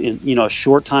then just in, you know, a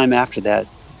short time after that,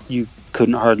 you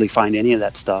couldn't hardly find any of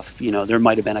that stuff. You know, there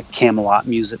might have been a Camelot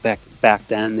music back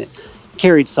then that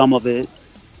carried some of it,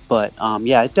 but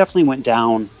yeah, it definitely went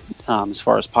down as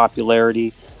far as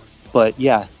popularity. But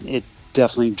yeah, it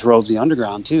definitely drove the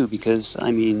underground too, because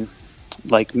I mean,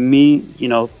 like me, you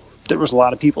know, there was a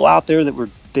lot of people out there that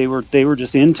were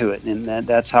just into it, and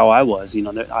that's how I was. You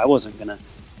know, I wasn't gonna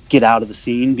get out of the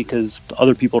scene because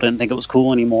other people didn't think it was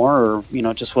cool anymore, or, you know,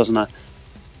 it just wasn't a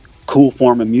cool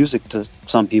form of music to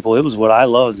some people. It was what I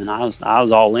loved, and I was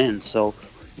all in. So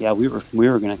yeah, we were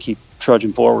going to keep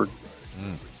trudging forward.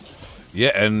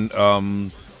 Yeah,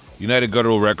 and United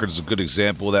Guttural Records is a good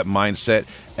example of that mindset.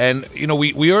 And you know,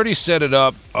 we already set it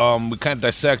up. We kind of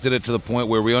dissected it to the point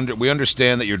where we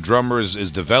understand that your drummer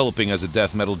is developing as a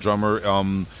death metal drummer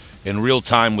in real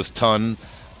time with Ton.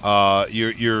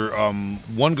 Your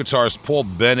one guitarist, Paul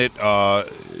Bennett,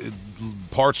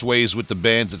 parts ways with the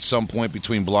bands at some point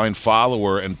between Blind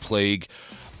Follower and Plague.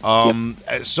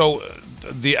 So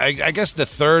I guess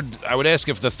I would ask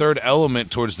if the third element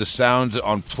towards the sound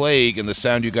on Plague and the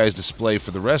sound you guys display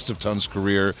for the rest of Ton's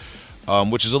career,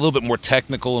 which is a little bit more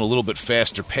technical and a little bit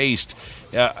faster paced,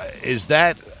 is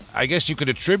that, I guess you could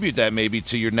attribute that maybe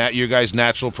to your guys'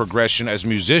 natural progression as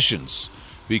musicians.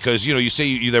 Because, you know, you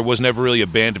say there was never really a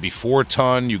band before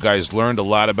Ton. You guys learned a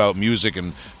lot about music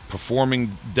and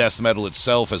performing death metal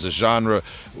itself as a genre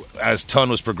as Ton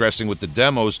was progressing with the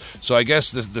demos. So I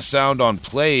guess the sound on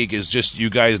Plague is just you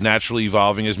guys naturally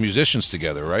evolving as musicians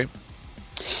together, right?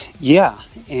 Yeah,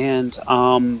 and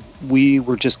we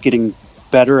were just getting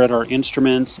better at our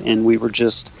instruments, and we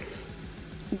just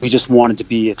wanted to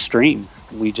be extreme.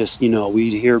 We just, you know,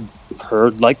 we'd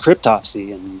heard like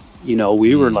Cryptopsy, and you know,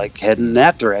 we were like heading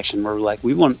that direction. We're like,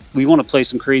 we want to play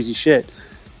some crazy shit.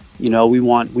 You know, we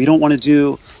don't want to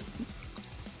do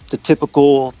the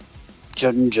typical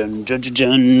jun,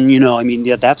 you know, I mean,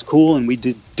 yeah, that's cool. And we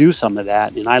did do some of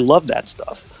that, and I love that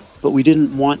stuff, but we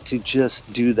didn't want to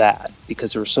just do that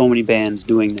because there were so many bands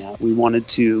doing that. We wanted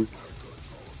to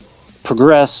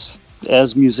progress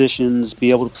as musicians, be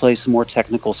able to play some more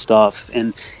technical stuff.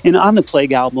 And on the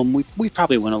Plague album, we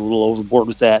probably went a little overboard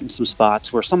with that in some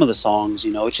spots where some of the songs,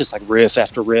 you know, it's just like riff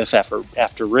after riff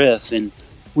after riff. And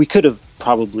we could have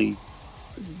probably,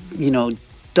 you know,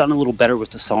 done a little better with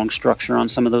the song structure on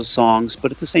some of those songs.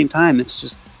 But at the same time,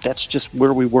 that's just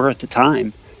where we were at the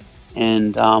time.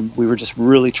 And we were just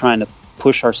really trying to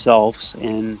push ourselves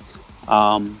and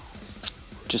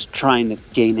just trying to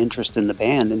gain interest in the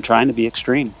band and trying to be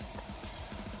extreme.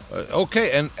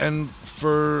 Okay, and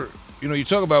for you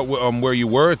talk about where you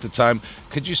were at the time.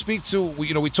 Could you speak to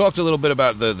we talked a little bit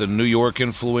about the New York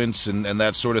influence and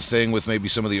that sort of thing with maybe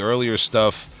some of the earlier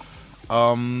stuff.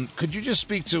 Could you just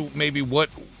speak to maybe what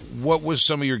was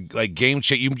some of your like game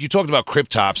change? You talked about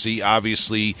Cryptopsy,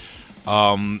 obviously,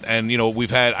 and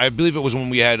we've had, I believe it was when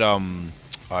we had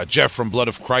Jeff from Blood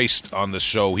of Christ on the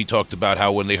show. He talked about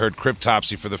how when they heard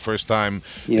Cryptopsy for the first time,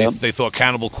 Yep. they thought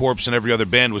Cannibal Corpse and every other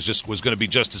band was going to be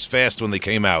just as fast when they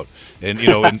came out, and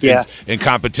in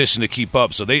competition to keep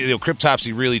up. So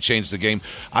Cryptopsy really changed the game.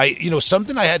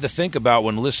 Something I had to think about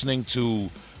when listening to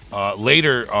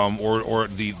later or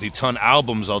the Ton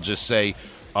albums, I'll just say.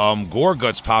 Gore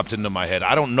Guts popped into my head.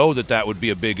 I don't know that would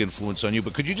be a big influence on you,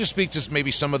 but could you just speak to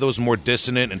maybe some of those more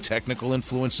dissonant and technical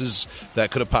influences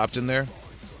that could have popped in there?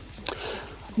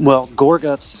 Well, Gore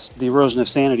Guts, The Erosion of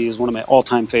Sanity is one of my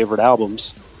all-time favorite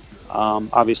albums.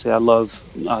 Obviously, I love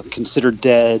Considered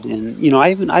Dead, and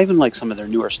I even like some of their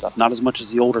newer stuff. Not as much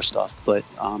as the older stuff, but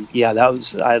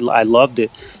I loved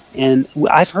it. And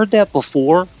I've heard that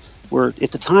before, where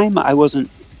at the time I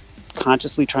wasn't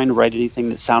consciously trying to write anything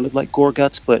that sounded like Gore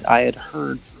Guts, but I had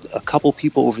heard a couple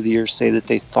people over the years say that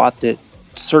they thought that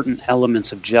certain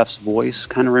elements of Jeff's voice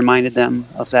kind of reminded them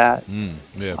of that.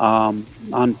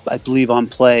 I believe on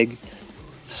Plague.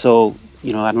 So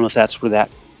I don't know if that's where that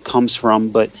comes from,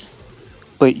 but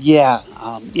yeah,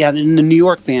 and the New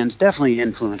York bands definitely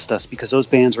influenced us because those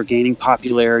bands were gaining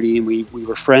popularity, and we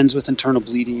were friends with Internal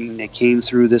Bleeding. They came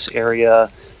through this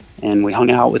area, and we hung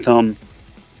out with them.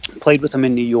 Played with them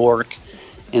in New York,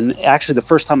 and actually the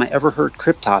first time I ever heard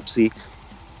Cryptopsy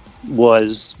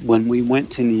was when we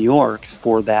went to New York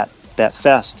for that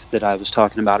fest that I was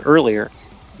talking about earlier,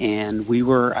 and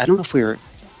I don't know if we were,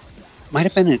 might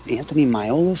have been at Anthony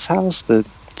Maiola's house, the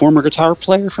former guitar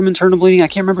player from Internal Bleeding. I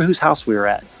can't remember whose house we were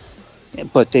at,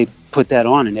 but they put that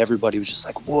on, and everybody was just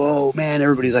like, "Whoa, man!"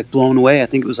 Everybody's like blown away. I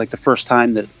think it was like the first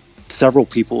time that several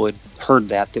people had heard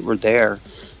that were there.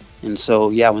 And so,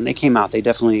 yeah, when they came out, they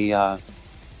definitely,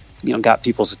 got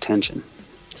people's attention.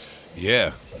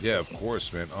 Yeah, of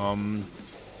course, man.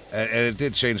 And it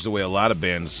did change the way a lot of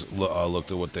bands looked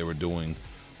at what they were doing.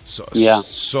 So, yeah.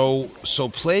 So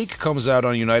Plague comes out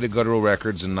on United Guttural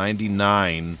Records in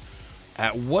 '99.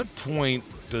 At what point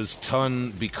does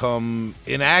Ton become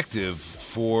inactive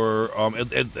for?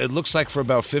 It looks like for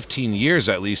about 15 years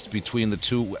at least between the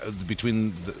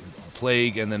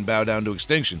Plague and then Bow Down to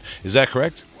Extinction. Is that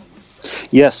correct?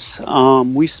 Yes,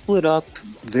 we split up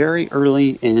very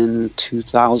early in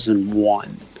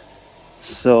 2001.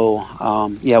 So,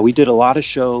 we did a lot of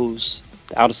shows,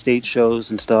 out-of-state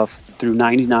shows and stuff through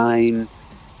 99,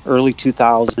 early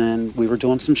 2000. We were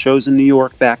doing some shows in New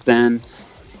York back then.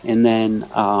 And then,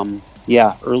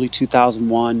 early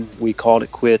 2001, we called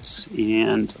it quits.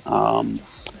 And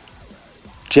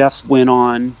Jeff went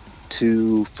on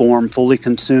to form Fully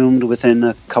Consumed within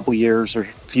a couple years or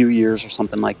few years or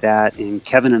something like that, and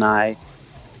Kevin and I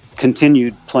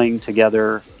continued playing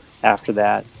together after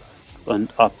that,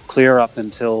 clear up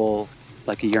until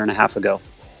like a year and a half ago.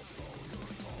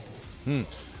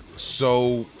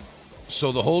 So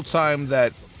the whole time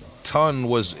that Ton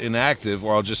was inactive,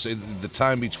 or I'll just say the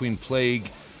time between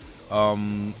Plague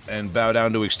and Bow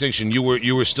Down to Extinction, you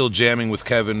were still jamming with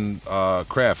Kevin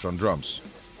Kraft on drums.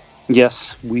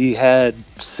 Yes, we had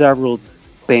several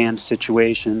band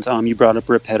situations. You brought up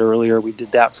Riphead earlier. We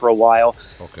did that for a while.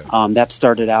 Okay. That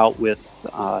started out with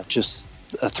just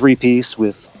a three-piece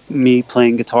with me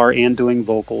playing guitar and doing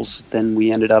vocals. Then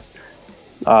we ended up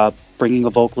bringing a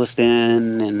vocalist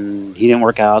in, and he didn't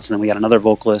work out, so then we got another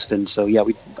vocalist. And so,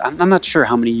 I'm not sure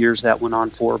how many years that went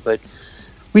on for, but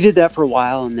we did that for a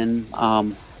while. And then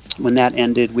when that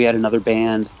ended, we had another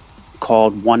band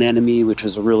called One Enemy, which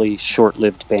was a really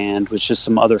short-lived band with just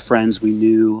some other friends we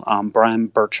knew. Brian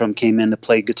Bertram came in to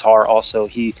play guitar also.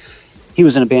 He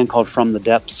was in a band called From the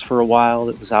Depths for a while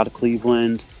that was out of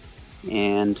Cleveland.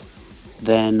 And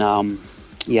then,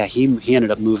 he ended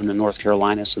up moving to North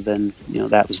Carolina, so then,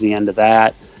 that was the end of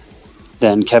that.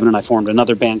 Then Kevin and I formed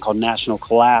another band called National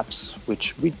Collapse,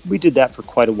 which we did that for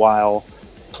quite a while,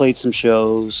 played some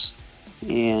shows,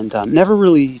 and never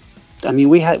really...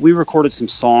 we recorded some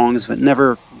songs, but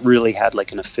never really had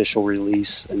like an official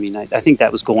release. I think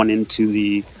that was going into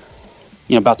the,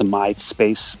 about the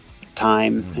MySpace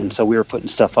time, and so we were putting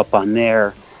stuff up on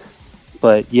there.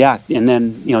 But and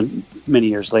then many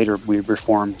years later we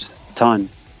reformed Ton.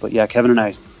 But Kevin and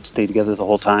I stayed together the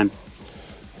whole time.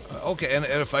 Okay, and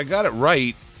if I got it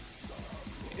right,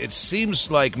 it seems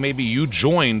like maybe you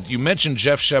joined. You mentioned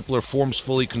Jeff Shepler forms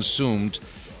Fully Consumed.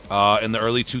 in the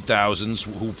early 2000s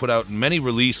who put out many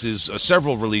releases,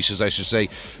 several releases, I should say,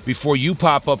 before you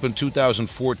pop up in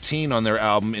 2014 on their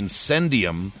album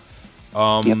Incendium.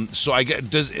 Yep. So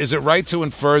is it right to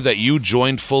infer that you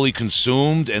joined Fully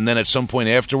Consumed, and then at some point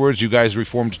afterwards you guys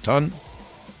reformed Ton?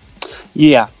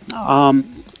 Yeah.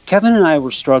 Kevin and I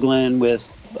were struggling with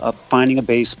finding a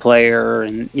bass player,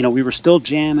 and we were still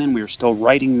jamming, we were still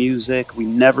writing music, we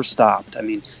never stopped. I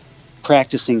mean,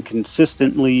 practicing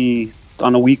consistently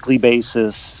on a weekly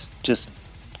basis, just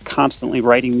constantly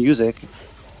writing music,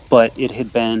 but it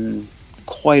had been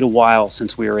quite a while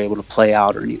since we were able to play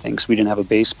out or anything, so we didn't have a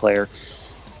bass player.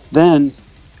 Then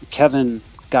Kevin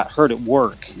got hurt at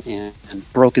work and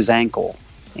broke his ankle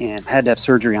and had to have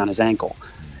surgery on his ankle,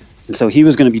 and so he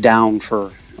was going to be down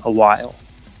for a while.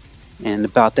 And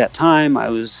about that time, I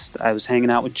was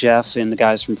hanging out with Jeff and the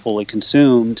guys from Fully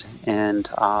Consumed, and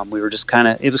we were just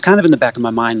it was kind of in the back of my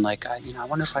mind, like, I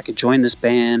wonder if I could join this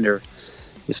band, or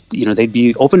if they'd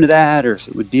be open to that, or if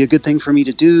it would be a good thing for me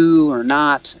to do or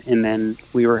not. And then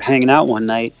we were hanging out one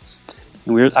night,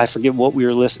 and I forget what we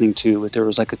were listening to, but there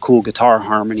was like a cool guitar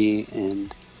harmony,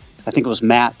 and I think it was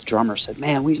Matt, the drummer, said,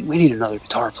 "Man, we need another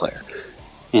guitar player."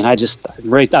 And I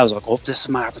was like, "Oh, this is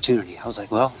my opportunity." I was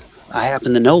like, "Well, I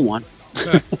happen to know one."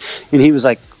 And he was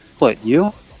like, "What,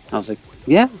 you?" I was like,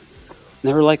 "Yeah." And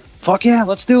they were like, "Fuck yeah,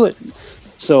 let's do it."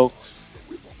 So,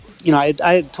 I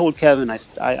had told Kevin,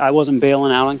 I wasn't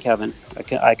bailing out on Kevin.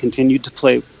 I continued to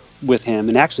play with him.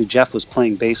 And actually, Jeff was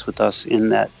playing bass with us in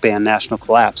that band National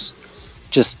Collapse,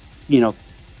 just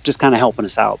kind of helping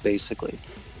us out, basically.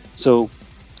 So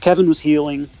Kevin was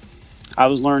healing. I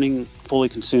was learning Fully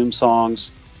Consumed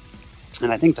songs.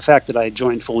 And I think the fact that I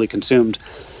joined Fully Consumed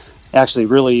actually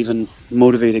really even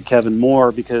motivated Kevin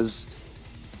more, because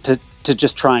to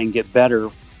just try and get better,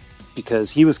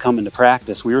 because he was coming to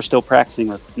practice. We were still practicing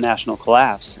with National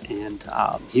Collapse, and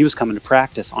he was coming to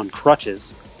practice on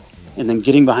crutches and then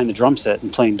getting behind the drum set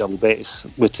and playing double bass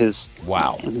with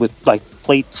with like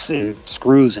plates and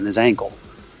screws in his ankle.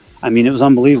 I mean, it was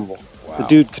unbelievable. Wow. The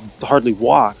dude could hardly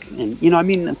walk, and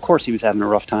of course he was having a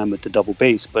rough time with the double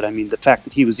bass, but I mean, the fact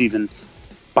that he was even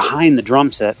behind the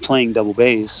drum set playing double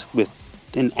bass with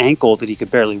an ankle that he could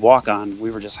barely walk on,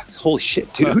 we were just like, holy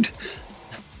shit, dude.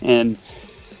 And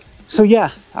so, yeah,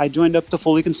 I joined up the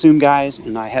Fully Consumed guys,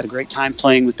 and I had a great time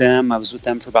playing with them. I was with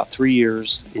them for about 3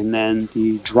 years, and then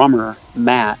the drummer,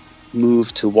 Matt,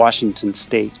 moved to Washington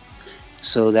State.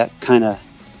 So that kind of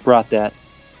brought that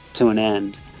to an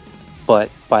end.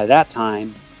 But by that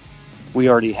time, we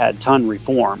already had Ton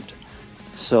reformed.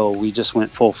 So we just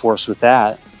went full force with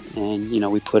that. And,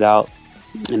 we put out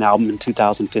an album in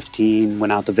 2015,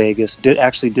 went out to Vegas, did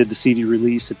the CD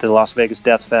release at the Las Vegas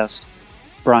Death Fest.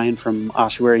 Brian from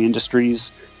Ossuary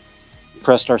Industries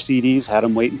pressed our CDs, had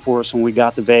them waiting for us when we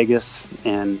got to Vegas.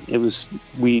 And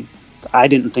I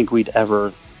didn't think we'd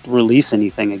ever release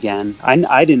anything again.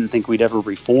 I didn't think we'd ever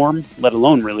reform, let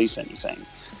alone release anything.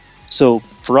 So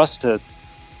for us to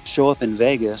show up in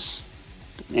Vegas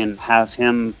and have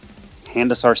him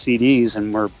hand us our CDs,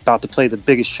 and we're about to play the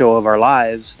biggest show of our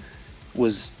lives,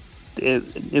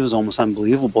 it was almost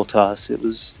unbelievable to us. It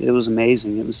was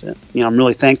amazing. It was, I'm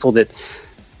really thankful that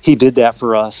he did that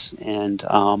for us. And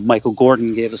Michael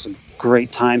Gordon gave us a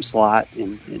great time slot,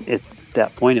 and at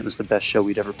that point, it was the best show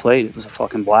we'd ever played. It was a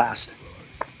fucking blast.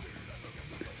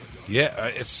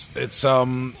 Yeah, it's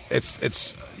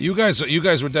you guys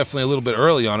were definitely a little bit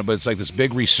early on it, but it's like this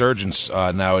big resurgence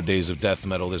nowadays of death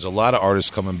metal. There's a lot of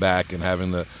artists coming back and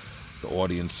having the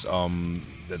audience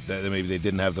that maybe they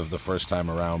didn't have the first time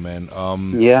around, man.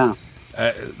 Yeah.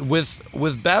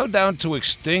 With Bow Down to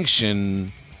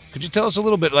Extinction, could you tell us a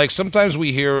little bit? Like, sometimes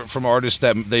we hear from artists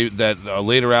that a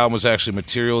later album was actually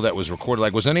material that was recorded.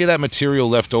 Like, was any of that material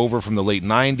left over from the late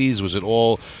 '90s? Was it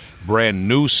all brand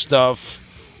new stuff?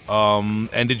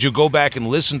 And did you go back and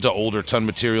listen to older Ton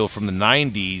material from the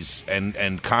 90s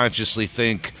and consciously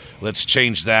think, let's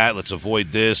change that, let's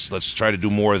avoid this, let's try to do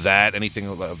more of that, anything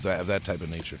of that type of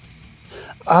nature?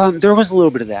 There was a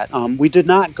little bit of that. We did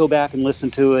not go back and listen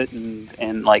to it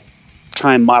and like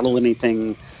try and model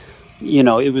anything.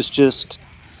 It was just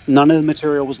none of the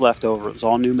material was left over. It was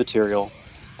all new material.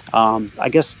 I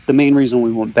guess the main reason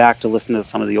we went back to listen to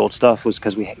some of the old stuff was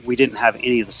because we didn't have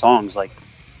any of the songs like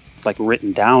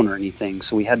written down or anything,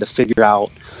 so we had to figure out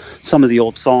some of the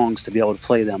old songs to be able to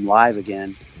play them live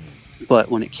again. But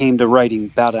when it came to writing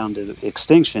Bow Down to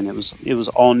Extinction, it was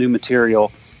all new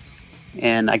material.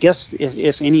 And I guess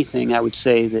if anything, I would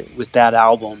say that with that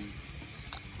album,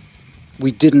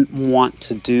 we didn't want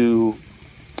to do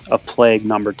a Plague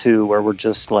 #2 where we're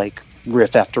just like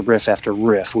riff after riff after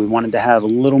riff. We wanted to have a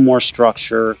little more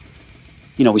structure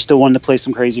we still wanted to play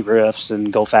some crazy riffs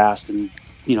and go fast and,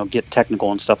 get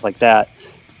technical and stuff like that.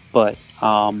 But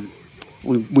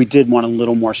we did want a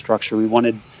little more structure. We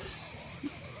wanted,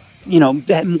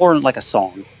 more like a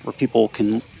song where people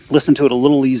can listen to it a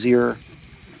little easier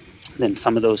than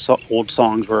some of those old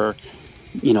songs where,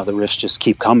 the riffs just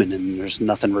keep coming and there's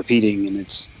nothing repeating, and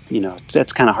it's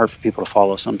kind of hard for people to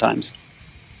follow sometimes.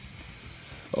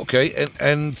 Okay,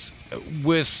 and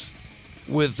with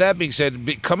that being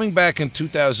said, coming back in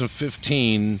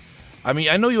 2015, I mean,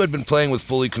 I know you had been playing with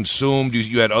Fully Consumed,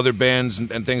 you had other bands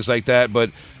and things like that,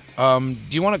 but do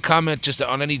you want to comment just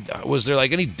on was there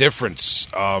like any difference?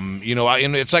 And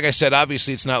it's like I said,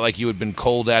 obviously it's not like you had been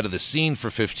cold out of the scene for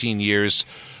 15 years,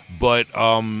 but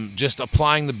just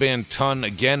applying the band Ton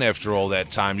again after all that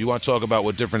time, you want to talk about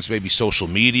what difference maybe social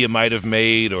media might have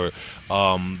made, or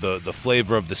the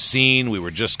flavor of the scene? We were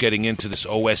just getting into this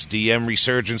OSDM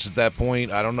resurgence at that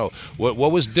point. I don't know.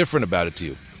 What was different about it to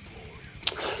you?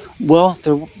 Well,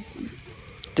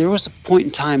 there was a point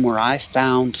in time where I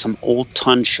found some old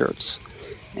Ton shirts,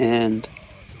 and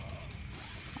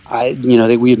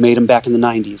we had made them back in the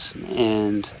 90s,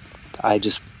 and I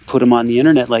just put them on the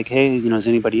internet like, hey, is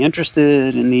anybody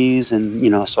interested in these? And,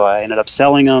 so I ended up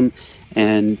selling them,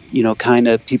 and, kind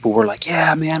of people were like,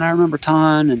 yeah, man, I remember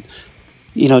Ton, and,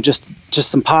 just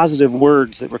some positive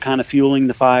words that were kind of fueling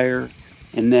the fire.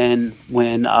 And then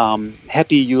when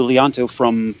Happy Yulianto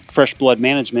from Fresh Blood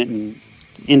Management in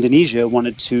Indonesia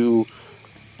wanted to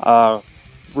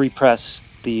repress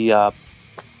the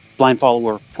Blind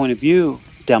Follower Point of View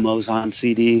demos on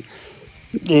CD,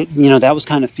 that was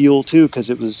kind of fuel too, because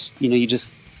it was,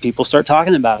 people start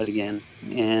talking about it again.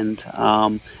 And,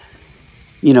 I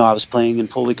was playing in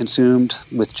Fully Consumed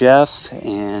with Jeff,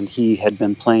 and he had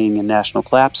been playing in National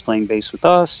Collapse, playing bass with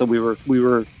us. So we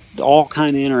were all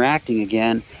kind of interacting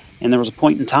again. And there was a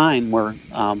point in time where,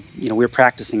 we were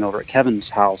practicing over at Kevin's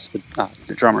house,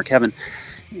 the drummer Kevin,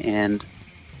 and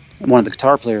one of the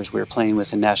guitar players we were playing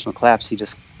with in National Collapse, he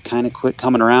just kind of quit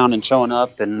coming around and showing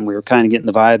up, and we were kind of getting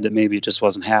the vibe that maybe it just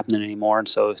wasn't happening anymore. And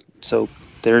so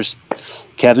there's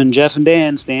Kevin, Jeff, and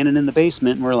Dan standing in the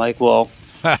basement, and we're like, well,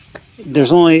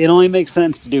 it only makes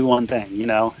sense to do one thing,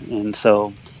 And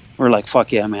so we're like,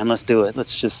 fuck yeah, man, let's do it.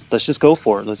 Let's just go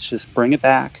for it. Let's just bring it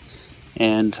back.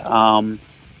 And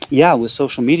with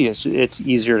social media, it's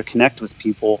easier to connect with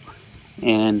people.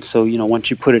 And so,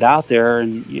 once you put it out there,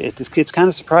 and it's kind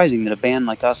of surprising that a band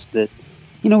like us that,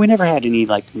 we never had any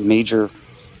like major,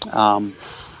 I don't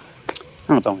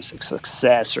know if I want to say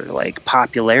success or like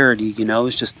popularity,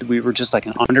 it's just, we were just like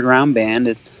an underground band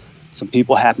that some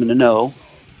people happen to know,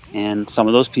 and some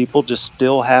of those people just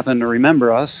still happen to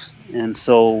remember us. And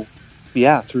so,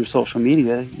 through social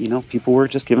media, people were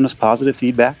just giving us positive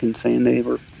feedback and saying they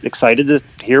were excited to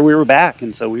hear we were back.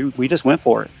 And so we just went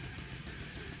for it.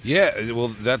 Yeah, well,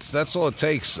 that's all it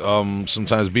takes.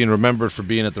 Sometimes being remembered for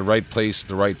being at the right place at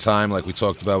the right time, like we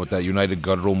talked about with that United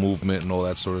Guttural movement and all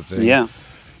that sort of thing. Yeah.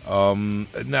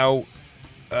 Now,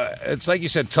 it's like you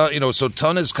said, so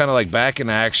Ton is kind of like back in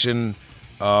action.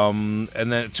 And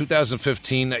then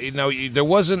 2015, there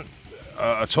wasn't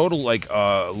a total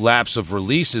lapse of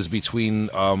releases between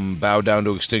Bow Down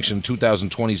to Extinction,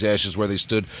 2020's Ashes Where They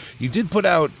Stood. You did put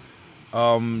out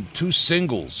two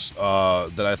singles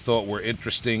that I thought were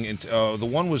interesting. And the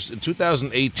one was in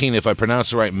 2018, if I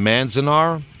pronounce it right,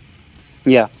 Manzanar.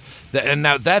 Yeah. And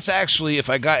now that's actually, if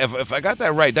I got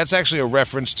that right, that's actually a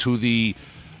reference to the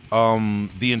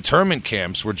internment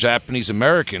camps where Japanese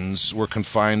Americans were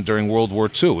confined during World War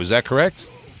II. Is that correct?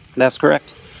 That's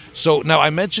correct. So now I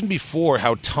mentioned before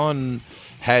how Ton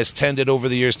has tended over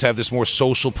the years to have this more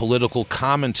social political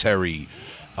commentary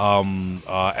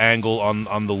angle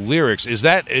on the lyrics. Is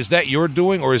that your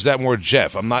doing, or is that more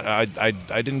Jeff? I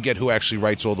didn't get who actually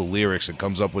writes all the lyrics and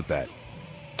comes up with that.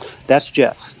 That's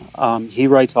Jeff. He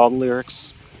writes all the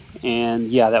lyrics,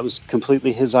 and that was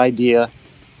completely his idea.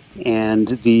 And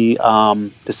the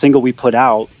single we put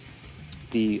out,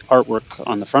 the artwork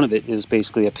on the front of it is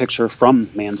basically a picture from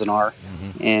Manzanar,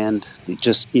 and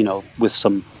just with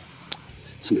some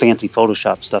fancy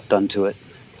Photoshop stuff done to it.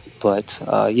 But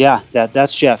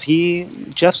that's Jeff.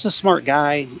 Jeff's a smart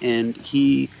guy, and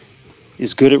he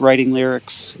is good at writing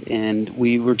lyrics. And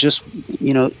we were just,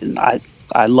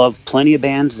 I love plenty of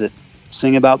bands that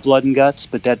sing about blood and guts,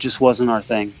 but that just wasn't our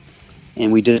thing,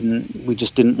 and we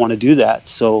just didn't want to do that.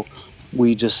 So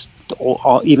we just,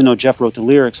 even though Jeff wrote the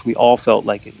lyrics, we all felt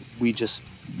like we just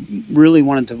really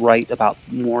wanted to write about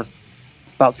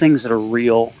things that are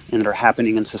real and that are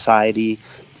happening in society,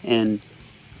 and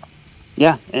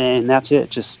that's it.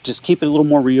 Just keep it a little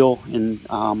more real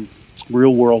and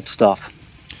real world stuff.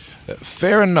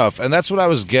 Fair enough, and that's what I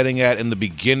was getting at in the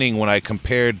beginning when I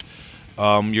compared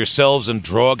yourselves and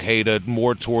Drog Hater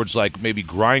more towards like maybe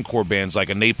grindcore bands like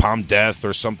a Napalm Death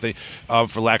or something,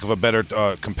 for lack of a better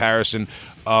comparison,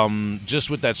 just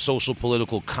with that social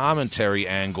political commentary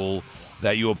angle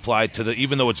that you applied to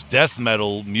even though it's death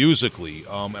metal musically,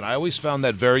 and I always found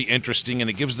that very interesting, and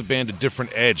it gives the band a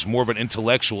different edge, more of an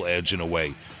intellectual edge in a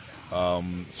way.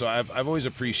 So I've always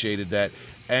appreciated that.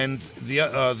 And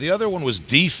the other one was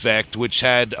Defect, which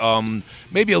had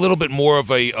maybe a little bit more of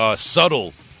a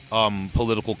subtle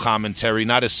political commentary,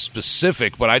 not as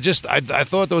specific, but I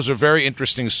thought those were very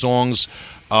interesting songs,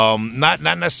 not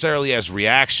necessarily as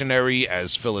reactionary,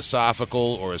 as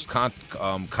philosophical, or as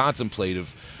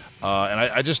contemplative. And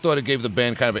I just thought it gave the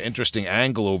band kind of an interesting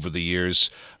angle over the years.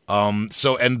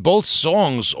 And both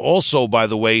songs also, by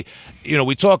the way,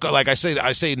 we talk, like I say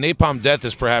Napalm Death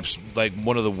is perhaps like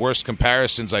one of the worst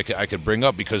comparisons I could bring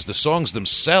up, because the songs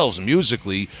themselves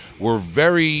musically were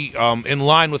very in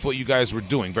line with what you guys were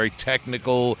doing, very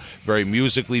technical, very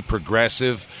musically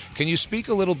progressive. Can you speak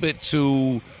a little bit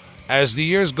to, as the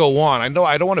years go on, I know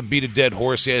I don't want to beat a dead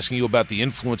horse asking you about the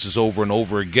influences over and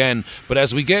over again, but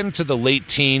as we get into the late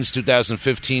teens,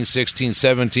 2015, 16,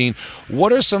 17,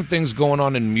 what are some things going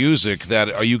on in music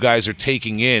that you guys are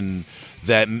taking in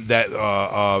that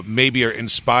maybe are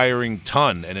inspiring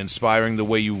Ton and inspiring the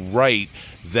way you write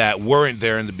that weren't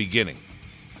there in the beginning?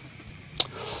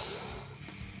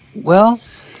 Well,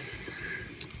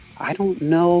 I don't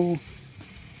know.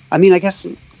 I mean, I guess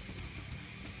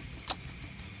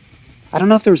I don't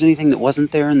know if there was anything that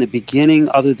wasn't there in the beginning,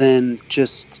 other than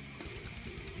just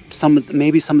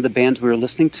maybe some of the bands we were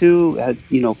listening to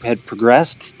had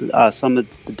progressed. Some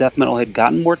of the death metal had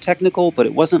gotten more technical, but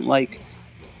it wasn't like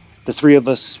the three of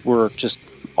us were just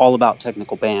all about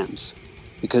technical bands.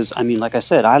 Because I mean, like I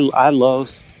said, I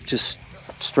love just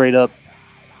straight up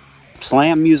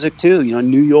slam music too.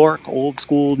 New York, old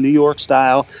school New York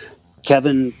style.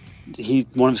 Kevin,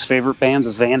 one of his favorite bands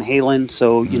is Van Halen,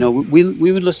 so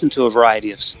we would listen to a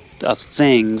variety of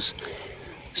things.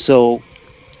 So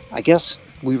I guess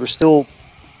we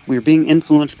were being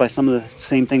influenced by some of the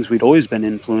same things we'd always been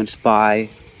influenced by,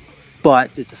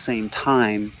 but at the same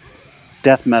time,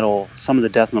 some of the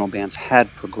death metal bands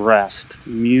had progressed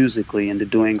musically into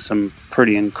doing some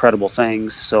pretty incredible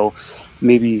things. So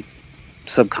maybe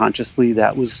subconsciously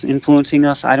that was influencing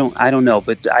us. I don't know,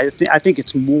 but I think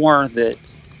it's more that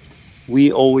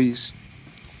we always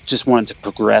just wanted to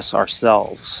progress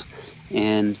ourselves,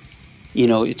 and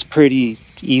it's pretty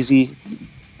easy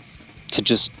to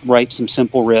just write some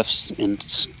simple riffs and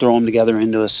throw them together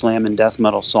into a slam and death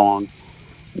metal song,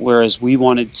 whereas we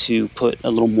wanted to put a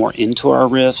little more into our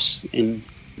riffs, and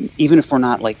even if we're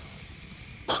not like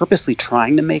purposely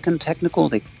trying to make them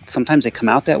technical, sometimes they come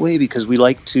out that way because we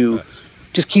like to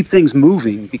just keep things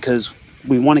moving, because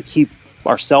we want to keep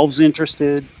ourselves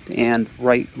interested and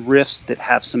write riffs that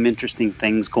have some interesting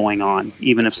things going on,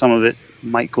 even if some of it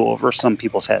might go over some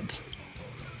people's heads.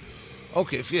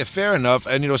 Okay, yeah, fair enough.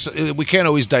 And we can't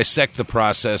always dissect the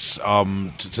process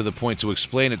to the point to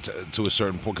explain it to a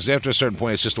certain point, because after a certain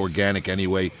point, it's just organic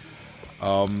anyway,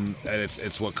 and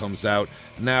it's what comes out.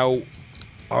 Now,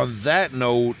 on that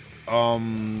note,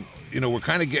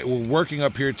 we're working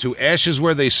up here to Ashes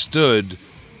Where They Stood,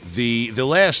 the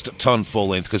last Ton full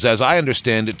length, because as I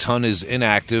understand it, Ton is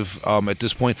inactive at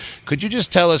this point. Could you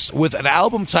just tell us, with an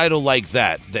album title like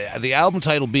that, the album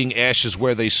title being Ashes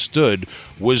Where They Stood,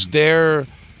 was there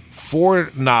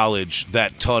foreknowledge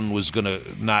that Ton was going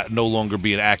to no longer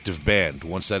be an active band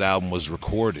once that album was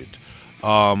recorded?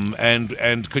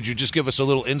 And could you just give us a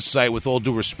little insight, with all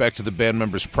due respect to the band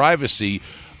members' privacy,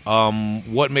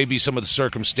 what maybe some of the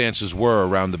circumstances were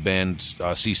around the band's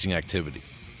ceasing activity?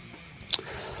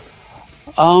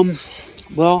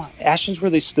 Well, Ashes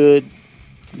Where They Stood,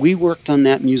 we worked on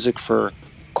that music for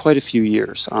quite a few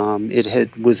years.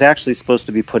 It was actually supposed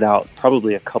to be put out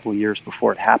probably a couple years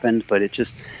before it happened, but it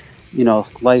just,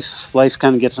 life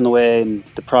kind of gets in the way, and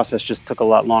the process just took a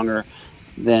lot longer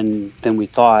than we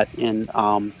thought. And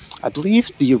I believe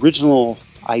the original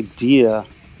idea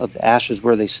of the Ashes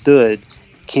Where They Stood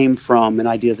came from an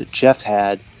idea that Jeff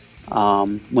had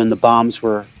when the bombs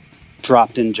were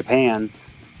dropped in Japan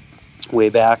way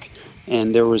back,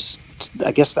 and there was,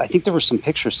 I think there were some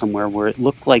pictures somewhere where it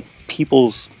looked like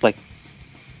people's like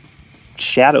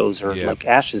shadows or like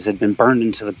ashes had been burned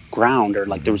into the ground, or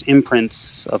like there was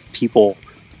imprints of people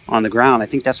on the ground. I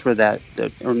think that's where that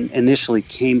initially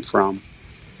came from.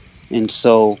 And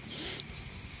so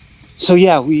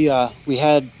yeah, we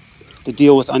had the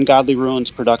deal with Ungodly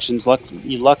Ruins Productions.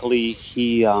 Luckily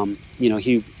he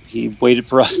he waited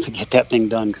for us to get that thing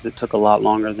done because it took a lot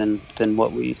longer than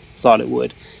what we thought it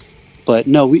would. But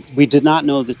no, we did not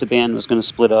know that the band was going to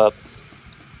split up.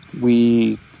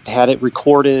 We had it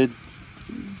recorded.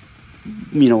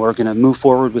 We're going to move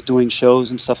forward with doing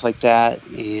shows and stuff like that.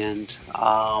 And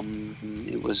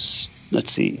it was,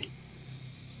 let's see,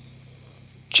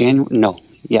 January.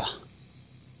 I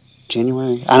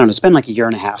don't know. It's been like a year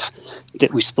and a half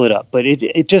that we split up. But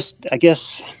it just, I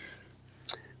guess,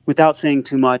 without saying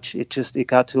too much, it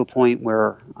got to a point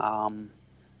where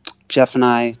Jeff and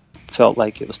I felt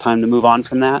like it was time to move on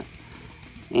from that.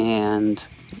 And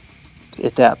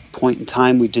at that point in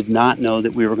time, we did not know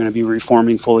that we were going to be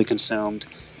reforming Fully Consumed,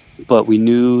 but we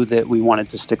knew that we wanted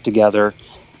to stick together.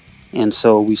 And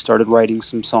so we started writing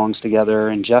some songs together,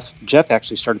 and Jeff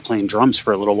actually started playing drums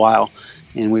for a little while,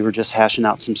 and we were just hashing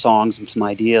out some songs and some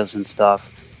ideas and stuff.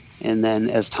 And then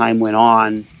as time went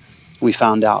on, we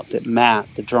found out that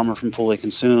Matt, the drummer from Fully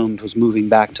Consumed, was moving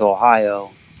back to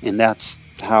Ohio, and that's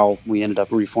how we ended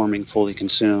up reforming Fully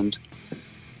Consumed.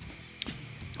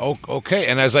 Oh, okay,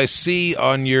 and as I see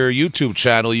on your YouTube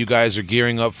channel, you guys are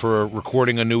gearing up for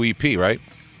recording a new EP, right?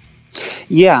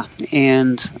 Yeah,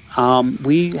 and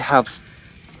we have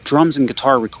drums and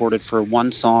guitar recorded for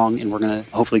one song, and we're going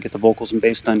to hopefully get the vocals and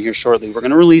bass done here shortly. We're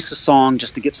going to release a song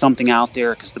just to get something out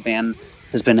there because the band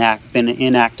has been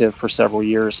inactive for several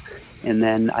years, and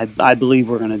then I believe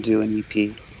we're going to do an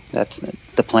EP. That's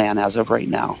the plan as of right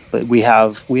now. But we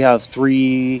have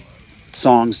 3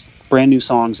 songs, brand new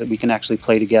songs that we can actually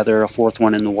play together, a 4th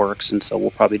one in the works, and so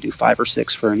we'll probably do 5 or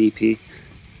 6 for an EP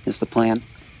is the plan.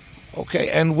 Okay,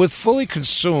 and with Fully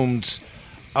Consumed,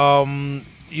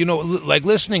 like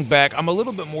listening back, I'm a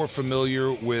little bit more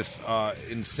familiar with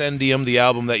Incendium, the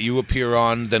album that you appear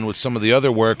on, than with some of the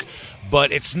other work,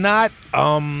 but it's not,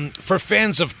 for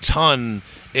fans of Ton,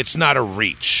 it's not a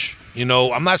reach.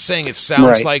 I'm not saying it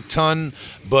sounds like Ton,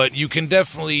 but you can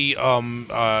definitely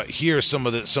hear some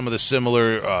of the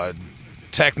similar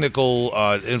technical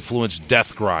influenced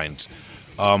death grind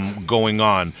going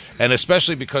on, and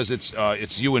especially because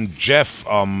it's you and Jeff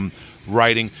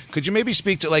writing. Could you maybe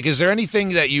speak to, is there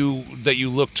anything that you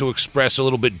look to express a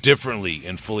little bit differently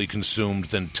in Fully Consumed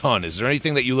than Ton? Is there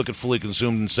anything that you look at Fully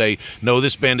Consumed and say, no,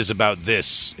 this band is about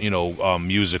this,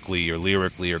 musically or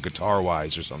lyrically or guitar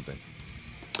wise or something?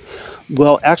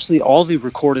 Well, actually, all the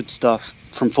recorded stuff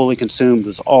from Fully Consumed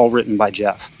was all written by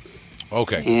Jeff.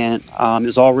 Okay. And it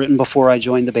was all written before I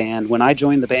joined the band. When I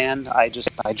joined the band, I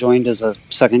joined as a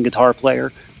second guitar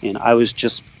player, and I was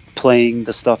just playing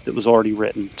the stuff that was already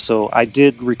written. So I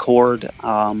did record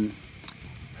 4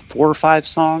 or 5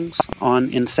 songs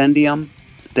on Incendium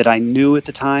that I knew at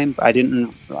the time. I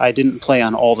didn't play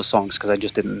on all the songs because I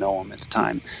just didn't know them at the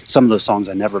time. Some of those songs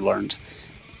I never learned.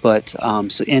 But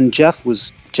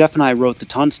Jeff and I wrote the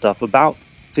Ton stuff about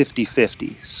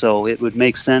 50-50. So it would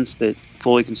make sense that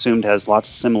Fully Consumed has lots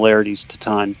of similarities to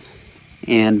Ton.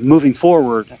 And moving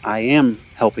forward, I am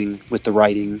helping with the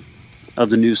writing of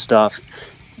the new stuff.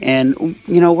 And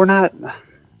we're not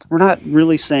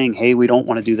really saying, hey, we don't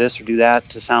want to do this or do that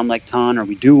to sound like Ton, or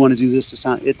we do want to do this to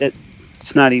sound.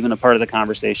 It's not even a part of the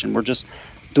conversation. We're just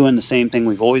doing the same thing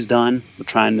we've always done. We're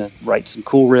trying to write some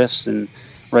cool riffs and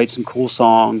write some cool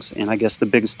songs. And I guess the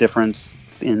biggest difference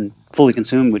in Fully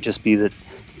Consumed would just be that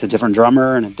it's a different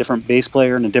drummer and a different bass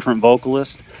player and a different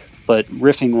vocalist. But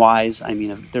riffing wise, I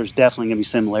mean, there's definitely going to be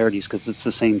similarities because it's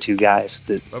the same 2 guys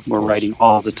that were writing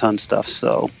all the Ton stuff.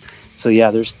 So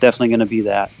yeah, there's definitely going to be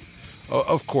that.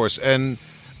 Of course. And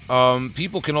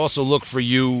people can also look for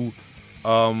you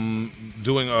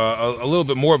doing a little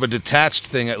bit more of a detached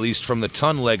thing, at least from the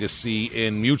Ton legacy,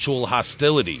 in Mutual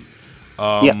Hostility.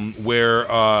 Where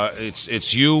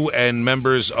it's you and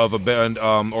members of a band,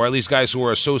 or at least guys who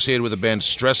are associated with the band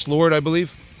Stress Lord, I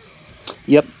believe.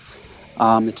 Yep.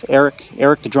 It's Eric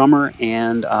the drummer,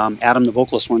 and Adam the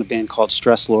vocalist were in a band called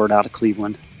Stress Lord out of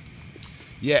Cleveland.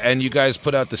 Yeah, and you guys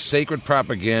put out the Sacred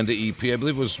Propaganda EP. I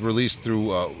believe it was released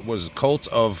through Cult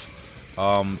of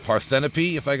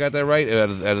Parthenope, if I got that right,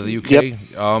 out of the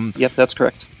UK. Yep, that's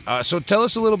correct. So tell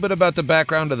us a little bit about the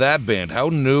background of that band. How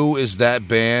new is that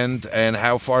band, and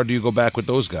how far do you go back with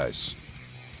those guys?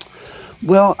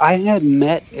 Well, I had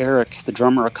met Eric, the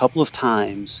drummer, a couple of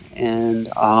times, and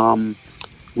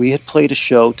we had played a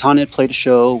show. Ton had played a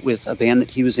show with a band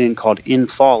that he was in called In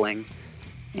Falling,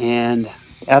 and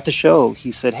at the show,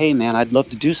 he said, hey, man, I'd love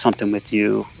to do something with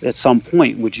you at some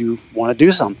point. Would you want to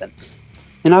do something?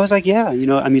 And I was like, yeah,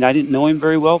 I didn't know him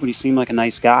very well, but he seemed like a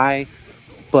nice guy.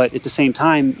 But at the same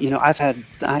time, I've had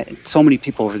so many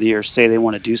people over the years say they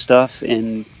want to do stuff,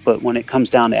 but when it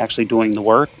comes down to actually doing the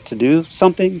work to do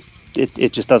something,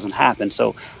 it just doesn't happen.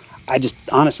 So I just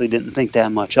honestly didn't think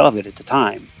that much of it at the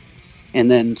time. And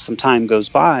then some time goes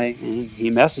by, and he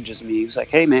messages me. He's like,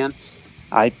 "Hey, man,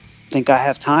 I think I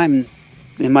have time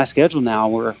in my schedule now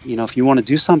where, if you want to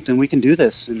do something, we can do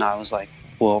this." And I was like,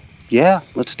 "Well, yeah,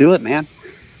 let's do it, man."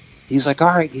 He's like, "All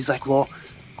right." He's like, "Well,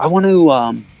 I want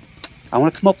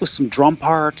to come up with some drum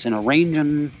parts and arrange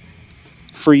them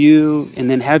for you, and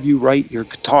then have you write your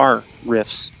guitar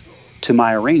riffs to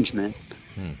my arrangement."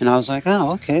 And I was like,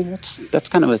 "Oh, okay, that's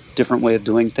kind of a different way of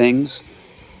doing things."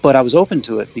 But I was open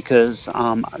to it because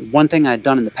one thing I'd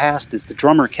done in the past is the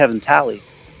drummer Kevin Talley,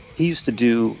 he used to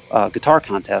do guitar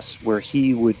contests where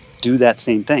he would do that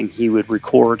same thing. He would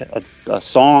record a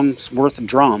song's worth of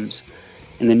drums,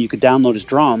 and then you could download his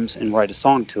drums and write a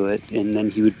song to it, and then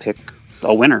he would pick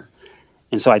a winner.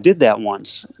 And so I did that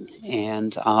once,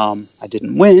 and I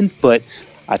didn't win, but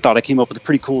I thought I came up with a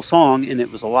pretty cool song, and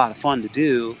it was a lot of fun to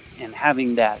do. And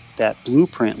having that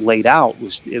blueprint laid out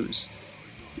was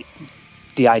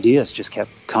the ideas just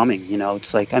kept coming.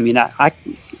 It's like, I mean, I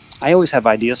always have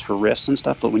ideas for riffs and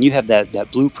stuff, but when you have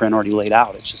that blueprint already laid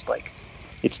out, it's just like,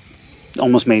 it's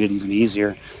almost made it even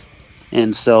easier.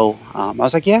 And so I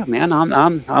was like, yeah, man,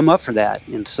 I'm up for that.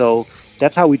 And so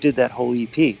that's how we did that whole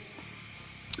EP.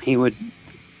 He would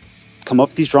come up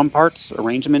with these drum parts,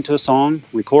 arrange them into a song,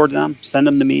 record them, send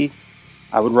them to me.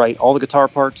 I would write all the guitar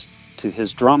parts to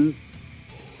his drum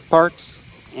parts,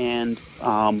 and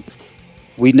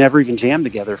we never even jammed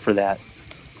together for that.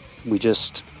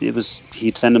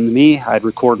 He'd send them to me. I'd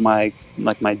record my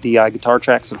DI guitar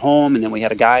tracks at home, and then we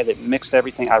had a guy that mixed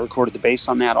everything. I recorded the bass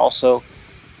on that also.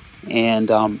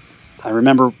 And I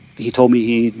remember he told me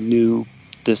he knew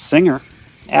this singer,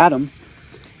 Adam,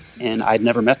 and I'd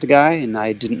never met the guy, and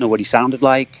I didn't know what he sounded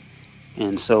like.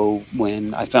 And so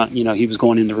when I found, he was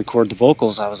going in to record the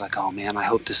vocals, I was like, "Oh man, I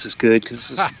hope this is good,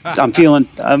 because I'm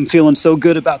feeling so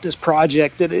good about this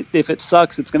project that if it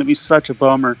sucks, it's going to be such a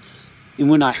bummer." And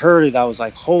when I heard it, I was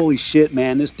like, "Holy shit,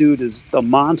 man, this dude is a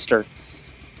monster."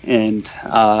 And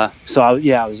so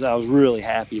I was really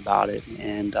happy about it,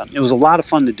 and it was a lot of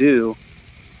fun to do.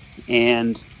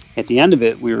 And at the end of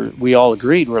it, we all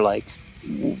agreed, we're like,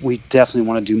 we definitely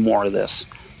want to do more of this.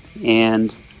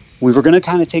 And we were going to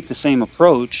kind of take the same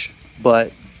approach,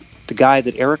 but the guy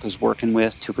that Eric was working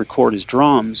with to record his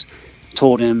drums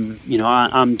told him,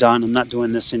 I'm done. I'm not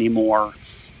doing this anymore.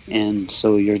 And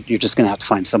so you're just going to have to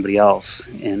find somebody else.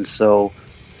 And so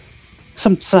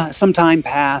some time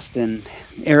passed, and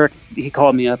Eric, he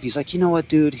called me up. He's like, "You know what,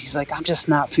 dude?" He's like, "I'm just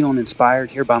not feeling inspired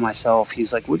here by myself."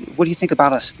 He's like, what do you think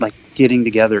about us like getting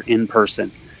together in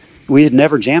person? We had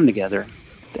never jammed together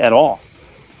at all,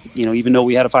 even though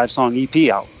we had a 5-song EP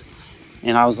out.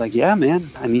 And I was like, "Yeah, man."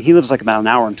 I mean, he lives like about an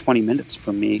hour and 20 minutes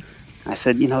from me. I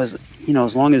said,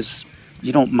 as long as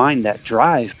you don't mind that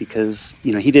drive, because,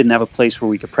 he didn't have a place where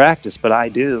we could practice, but I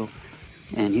do.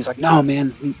 And he's like, "No,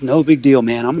 man, no big deal,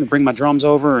 man. I'm going to bring my drums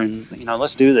over and,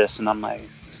 let's do this." And I'm like,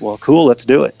 "Well, cool, let's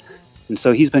do it." And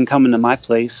so he's been coming to my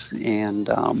place, and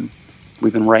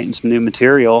we've been writing some new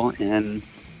material, and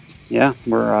yeah,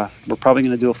 we're probably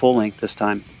going to do a full length this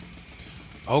time.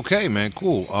 Okay, man,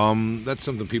 cool. That's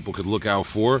something people could look out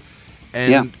for.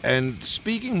 And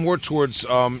speaking more towards,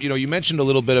 you mentioned a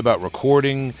little bit about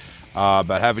recording,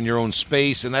 about having your own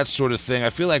space and that sort of thing. I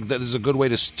feel like that is a good way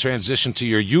to transition to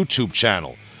your YouTube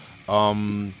channel,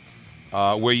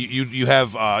 where you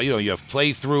have you have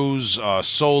playthroughs,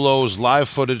 solos, live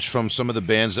footage from some of the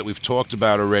bands that we've talked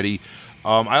about already.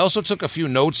 I also took a few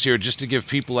notes here just to give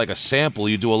people like a sample.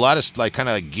 You do a lot of like kind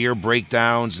of like gear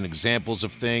breakdowns and examples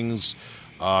of things.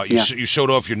 You showed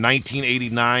off your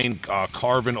 1989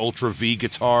 Carvin Ultra V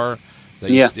guitar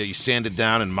that you sanded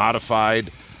down and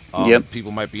modified.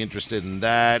 People might be interested in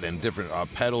that, and different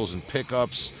pedals and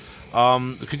pickups.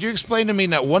 Could you explain to me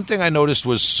now? One thing I noticed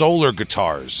was solar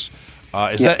guitars.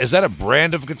 Is that a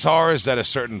brand of guitar? Is that a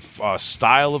certain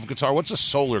style of guitar? What's a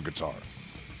solar guitar?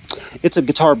 It's a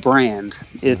guitar brand.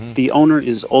 The owner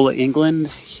is Ola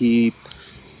England. He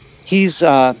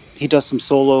does some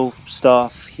solo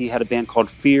stuff. He had a band called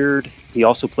Feared. He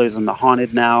also plays in The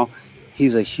Haunted now.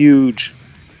 He's a huge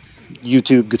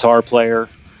YouTube guitar player.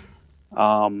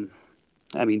 I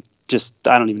don't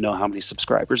even know how many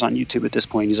subscribers on YouTube at this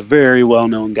point. He's a very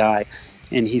well-known guy.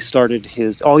 And he started he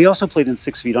also played in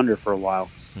 6 Feet Under for a while.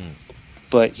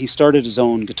 But he started his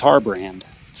own guitar brand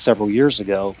several years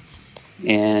ago.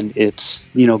 And it's,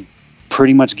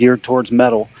 pretty much geared towards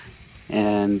metal.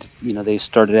 And, they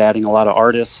started adding a lot of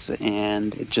artists,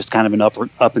 and it's just kind of an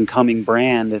up and coming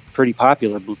brand, a pretty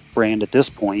popular brand at this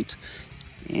point.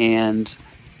 And,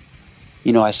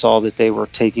 I saw that they were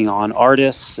taking on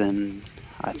artists, and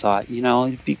I thought,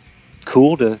 it'd be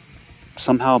cool to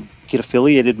somehow get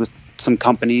affiliated with some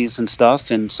companies and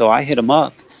stuff, and so I hit them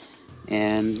up,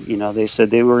 and they said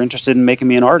they were interested in making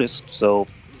me an artist. So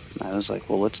I was like,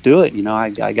 well, let's do it.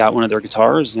 I got one of their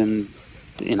guitars, and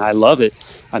I love it.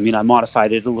 I mean, I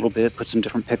modified it a little bit, put some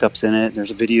different pickups in it.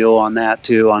 There's a video on that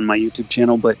too on my YouTube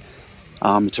channel, but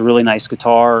it's a really nice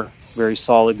guitar, very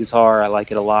solid guitar. I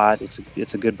like it a lot.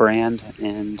 It's a good brand,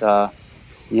 and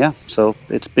yeah, so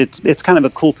it's kind of a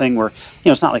cool thing where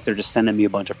it's not like they're just sending me a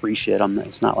bunch of free shit.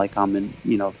 It's not like I'm in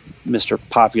Mr.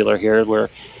 Popular here where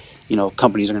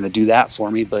companies are going to do that for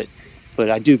me, but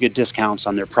I do get discounts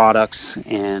on their products,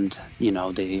 and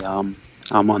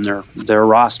I'm on their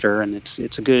roster, and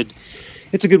it's a good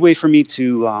way for me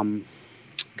to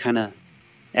kind of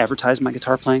advertise my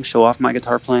guitar playing, show off my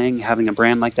guitar playing, having a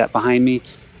brand like that behind me.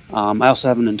 I also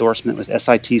have an endorsement with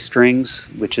SIT Strings,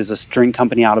 which is a string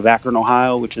company out of Akron,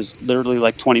 Ohio, which is literally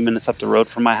like 20 minutes up the road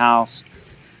from my house.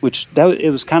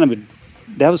 That was kind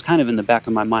of in the back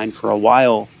of my mind for a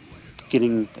while,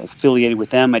 getting affiliated with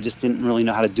them. I just didn't really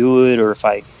know how to do it, or if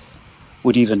I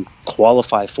would even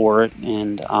qualify for it.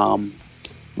 And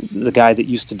the guy that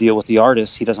used to deal with the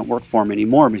artists, he doesn't work for him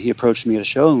anymore, but he approached me at a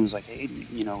show and was like, hey,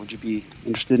 would you be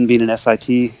interested in being an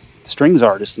SIT strings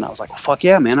artist? And I was like, well, fuck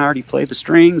yeah, man, I already play the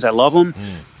strings, I love them.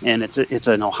 And it's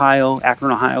an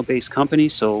Akron, Ohio based company.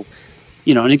 So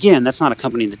and again, that's not a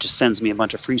company that just sends me a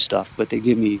bunch of free stuff, but they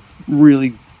give me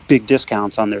really big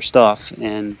discounts on their stuff,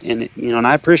 and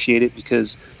I appreciate it,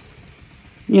 because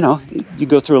you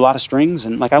go through a lot of strings,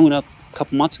 and like I went up a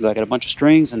couple months ago, I got a bunch of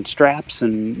strings and straps,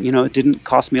 and it didn't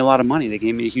cost me a lot of money. They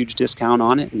gave me a huge discount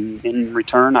on it, and in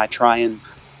return I try and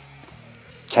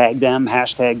tag them,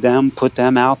 hashtag them, put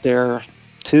them out there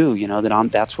too,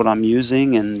 that's what I'm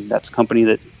using, and that's a company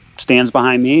that stands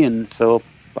behind me, and so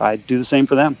I do the same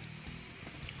for them.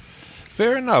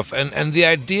 Fair enough. And the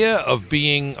idea of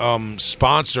being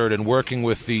sponsored and working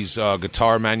with these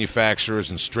guitar manufacturers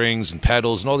and strings and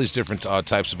pedals and all these different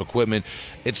types of equipment,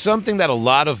 it's something that a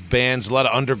lot of bands, a lot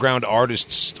of underground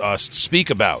artists speak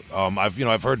about.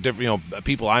 I've heard different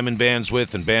people I'm in bands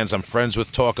with and bands I'm friends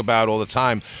with talk about all the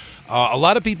time. A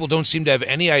lot of people don't seem to have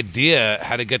any idea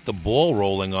how to get the ball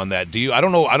rolling on that. Do you? I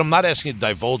don't know. I'm not asking you to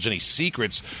divulge any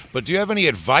secrets, but do you have any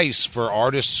advice for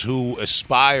artists who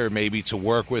aspire maybe to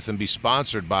work with and be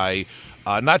sponsored by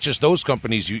not just those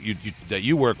companies that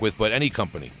you work with, but any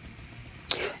company?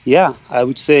 Yeah, I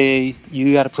would say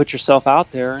you got to put yourself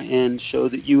out there and show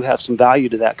that you have some value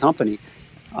to that company.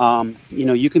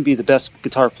 You can be the best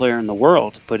guitar player in the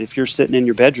world, but if you're sitting in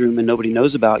your bedroom and nobody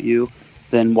knows about you,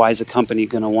 then why is a company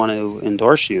going to want to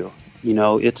endorse you?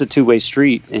 It's a two-way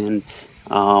street. And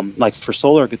like for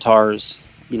solar guitars,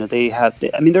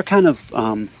 they're kind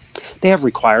of, they have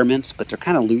requirements, but they're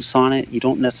kind of loose on it. You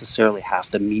don't necessarily have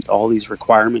to meet all these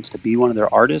requirements to be one of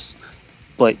their artists,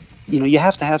 but you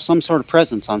have to have some sort of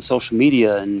presence on social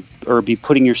media or be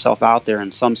putting yourself out there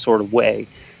in some sort of way.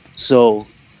 So,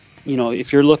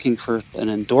 if you're looking for an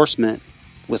endorsement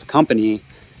with a company,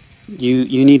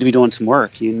 you need to be doing some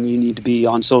work. You need to be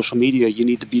on social media. You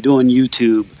need to be doing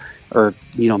YouTube, or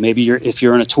maybe if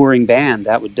you're in a touring band,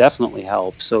 that would definitely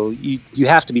help. So you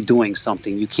have to be doing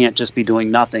something. You can't just be doing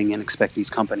nothing and expect these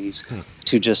companies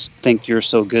to just think you're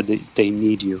so good that they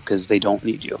need you, because they don't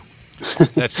need you.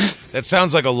 That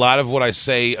sounds like a lot of what I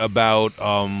say about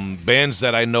bands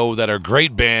that I know that are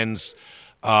great bands,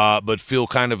 but feel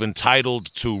kind of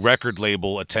entitled to record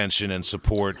label attention and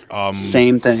support.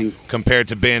 Same thing. Compared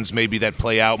to bands maybe that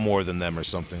play out more than them or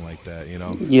something like that,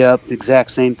 Yep,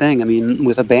 exact same thing. I mean,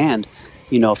 with a band,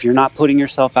 if you're not putting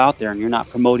yourself out there and you're not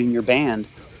promoting your band,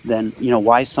 then,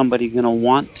 why is somebody going to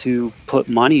want to put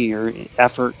money or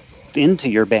effort into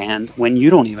your band when you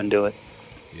don't even do it?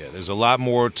 Yeah, there's a lot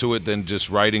more to it than just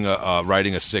writing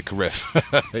a sick riff.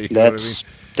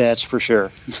 That's for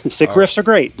sure. Sick riffs are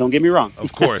great. Don't get me wrong.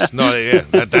 Of course. No, yeah,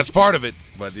 that's part of it.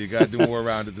 But you got to do more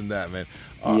around it than that, man.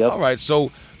 Yep. All right.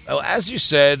 So, as you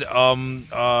said, Ton,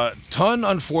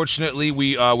 unfortunately,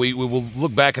 we will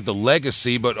look back at the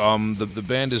legacy, but the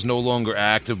band is no longer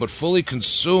active, but Fully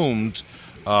Consumed.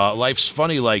 Life's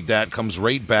Funny Like That comes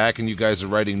right back, and you guys are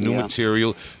writing new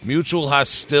material. Mutual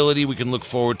Hostility, we can look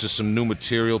forward to some new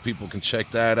material. People can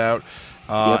check that out.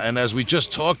 And as we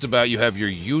just talked about, you have your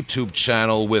YouTube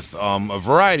channel with a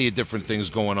variety of different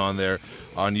things going on there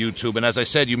on YouTube. And as I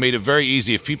said, you made it very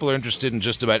easy. If people are interested in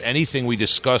just about anything we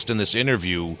discussed in this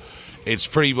interview, it's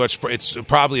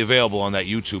probably available on that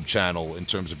YouTube channel in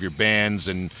terms of your bands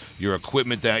and your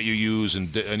equipment that you use,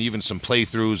 and even some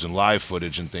playthroughs and live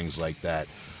footage and things like that.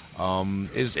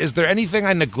 Is there anything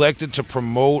I neglected to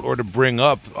promote or to bring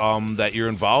up that you're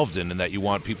involved in and that you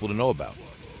want people to know about?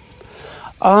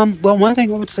 Well, one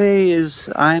thing I would say is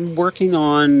I'm working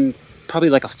on probably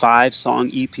like a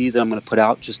 5-song EP that I'm going to put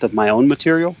out just of my own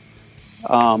material.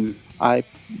 I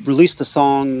released a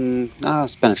song,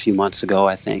 it's been a few months ago,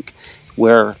 I think,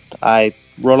 where I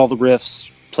wrote all the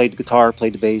riffs, played the guitar,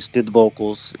 played the bass, did the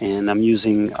vocals, and I'm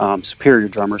using Superior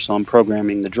Drummer, so I'm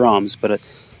programming the drums, but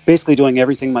basically doing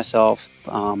everything myself.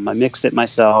 I mix it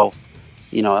myself.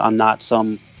 I'm not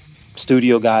some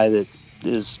studio guy that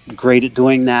is great at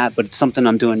doing that, but it's something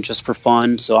I'm doing just for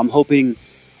fun. So I'm hoping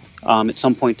at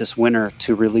some point this winter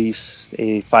to release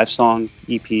a 5-song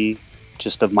EP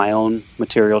just of my own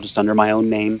material, just under my own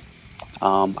name.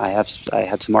 I had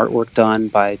some artwork done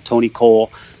by Tony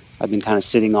Cole. I've been kind of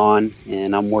sitting on,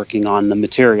 and I'm working on the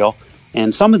material.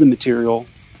 And some of the material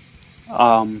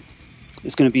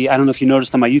is going to be, I don't know if you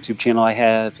noticed on my YouTube channel, I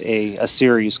have a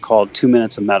series called 2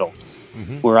 Minutes of Metal,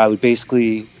 where I would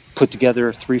basically put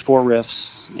together 3-4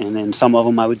 riffs, and then some of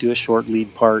them I would do a short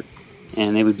lead part,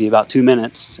 and it would be about 2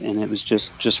 minutes, and it was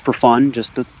just for fun,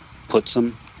 just to put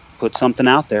something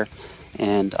out there.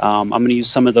 And I'm going to use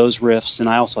some of those riffs, and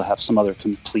I also have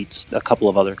a couple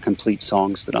of other complete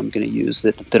songs that I'm going to use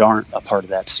that aren't a part of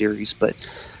that series. But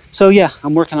so yeah,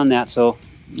 I'm working on that. So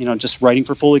just writing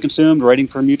for Fully Consumed, writing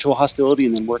for Mutual Hostility,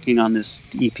 and then working on this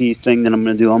EP thing that I'm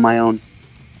going to do on my own.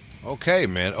 Okay,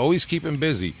 man. Always keeping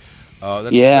busy.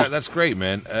 That's great,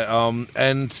 man.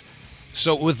 And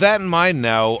so with that in mind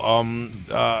now,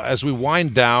 as we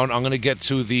wind down, I'm going to get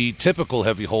to the typical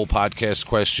Heavy Hole podcast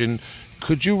question.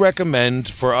 Could you recommend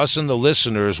for us and the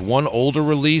listeners one older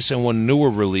release and one newer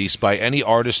release by any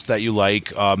artist that you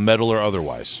like, metal or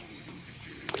otherwise?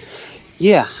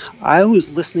 Yeah, I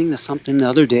was listening to something the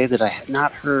other day that I had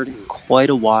not heard in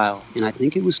quite a while, and I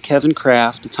think it was Kevin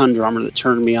Kraft, the Ton drummer, that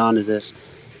turned me on to this.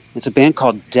 It's a band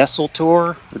called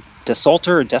Desaltor,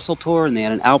 and they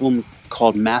had an album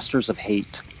called Masters of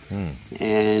Hate.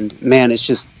 And man, it's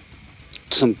just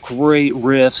some great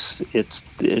riffs. It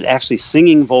actually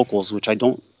singing vocals, which I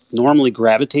don't normally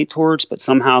gravitate towards, but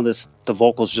somehow the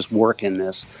vocals just work in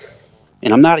this.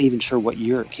 And I'm not even sure what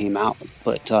year it came out,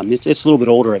 but it's a little bit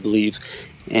older, I believe.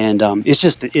 And it's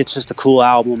just a cool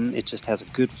album. It just has a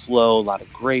good flow, a lot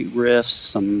of great riffs,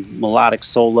 some melodic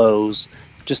solos,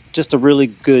 just a really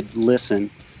good listen.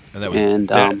 And that was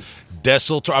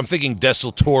Desaltor. I'm thinking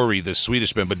Desaltori, the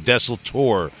Swedish band, but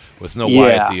Desaltor with no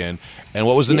Y at the end. And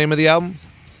what was the name of the album?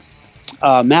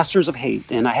 Masters of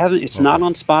Hate. And it's not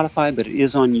on Spotify, but it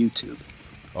is on YouTube.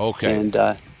 Okay. And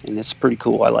it's pretty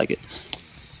cool. I like it.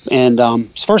 And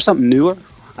as far as something newer,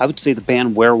 I would say the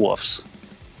band Werewolves.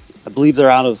 I believe they're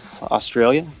out of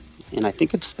Australia, and I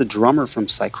think it's the drummer from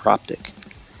Psychroptic.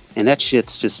 And that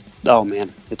shit's just, oh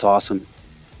man, it's awesome.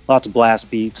 Lots of blast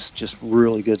beats, just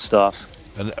really good stuff.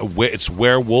 And it's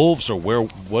Werewolves or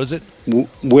what is it?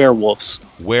 Werewolves.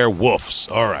 Werewolves.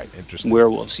 All right, interesting.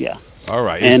 Werewolves, yeah. All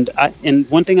right. And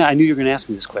one thing, I knew you were going to ask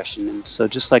me this question, and so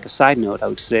just like a side note, I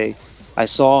would say I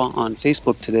saw on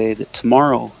Facebook today that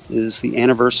tomorrow is the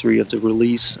anniversary of the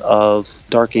release of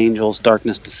Dark Angels,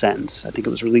 Darkness Descends. I think it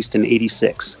was released in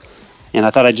 '86. And I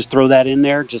thought I'd just throw that in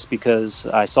there just because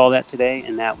I saw that today,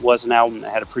 and that was an album that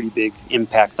had a pretty big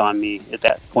impact on me at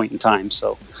that point in time.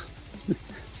 So,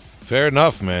 fair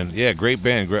enough, man. Yeah, great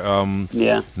band.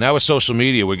 Yeah. Now with social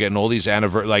media, we're getting all these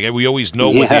anniversary. Like we always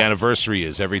know what the anniversary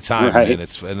is every time, right.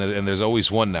 and there's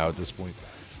always one now at this point.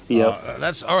 Yep.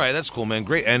 That's all right. That's cool, man.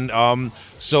 Great. And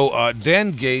so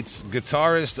Dan Gates,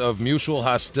 guitarist of Mutual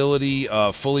Hostility,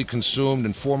 Fully Consumed,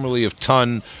 and formerly of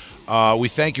Ton. We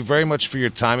thank you very much for your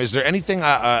time. Is there anything,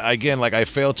 again, like I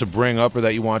failed to bring up or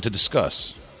that you want to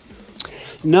discuss?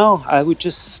 No, I would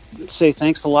just say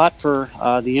thanks a lot for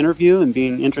the interview and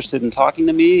being interested in talking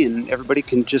to me. And everybody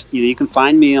can just, you can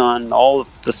find me on all of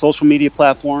the social media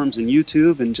platforms and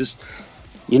YouTube, and just,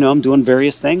 I'm doing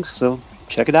various things. So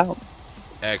check it out.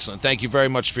 Excellent. Thank you very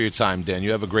much for your time, Dan.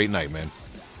 You have a great night, man.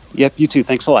 Yep, you too.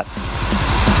 Thanks a lot.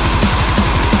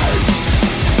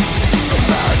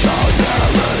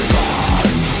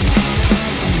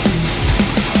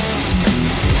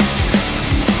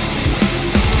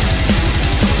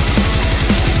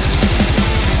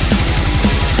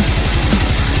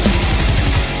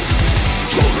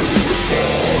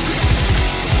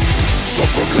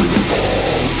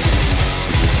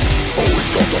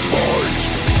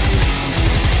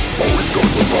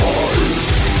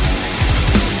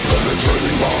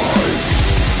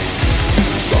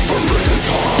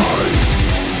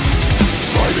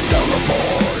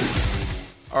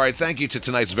 All right, thank you to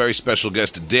tonight's very special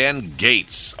guest, Dan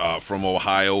Gates from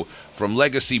Ohio, from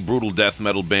legacy brutal death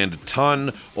metal band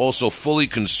Ton, also Fully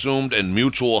Consumed and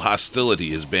Mutual Hostility,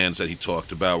 his bands that he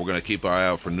talked about. We're going to keep our eye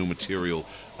out for new material.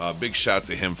 Big shout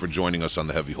to him for joining us on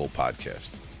the Heavy Hole podcast.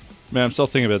 Man, I'm still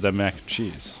thinking about that mac and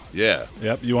cheese. Yeah.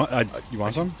 Yep. You want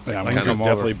some? Yeah, I'm I gonna can come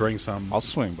definitely over. bring some. I'll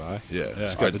swing by. Yeah.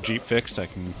 Just got the Jeep fixed.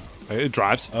 It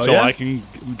drives, Oh, so yeah? I can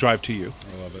drive to you.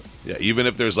 I love it. Yeah, even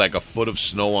if there's like a foot of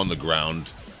snow on the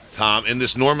ground, Tom, in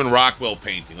this Norman Rockwell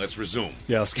painting, let's resume.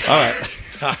 Yeah, let's go. All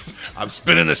right. I'm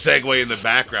spinning the Segway in the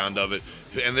background of it,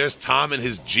 and there's Tom in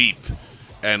his Jeep,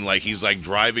 and like he's like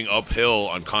driving uphill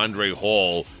on Condrey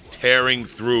Hall, tearing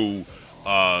through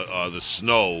the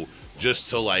snow just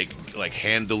to like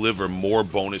hand deliver more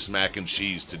bonus mac and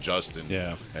cheese to Justin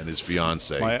and his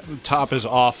fiance. My top is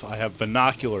off. I have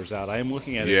binoculars out. I am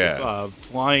looking at a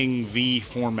flying V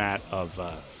format of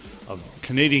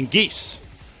Canadian geese.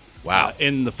 Wow.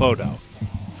 In the photo.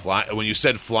 When you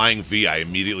said flying V, I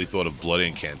immediately thought of Blood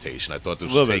Incantation. I thought this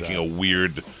A was little bit taking of a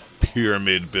weird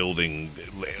pyramid building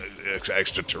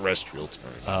extraterrestrial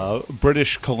turn.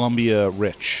 British Columbia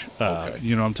rich. Okay.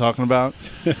 You know what I'm talking about?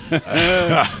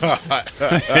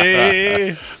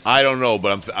 Hey. I don't know,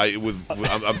 but I'm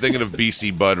thinking of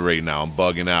BC Bud right now. I'm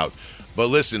bugging out. But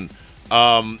listen,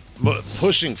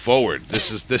 pushing forward.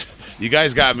 This you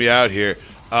guys got me out here.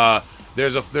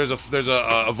 There's a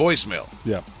voicemail.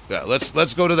 Yeah. Yeah,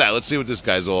 let's go to that. Let's see what this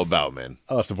guy's all about, man.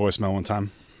 I left a voicemail one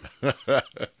time.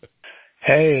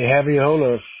 Hey, Heavy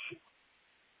Holers.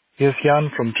 Here's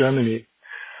Jan from Germany.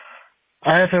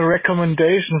 I have a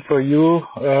recommendation for you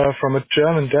from a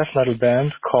German death metal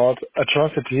band called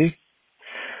Atrocity.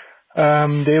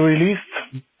 They released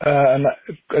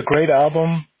a great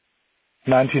album,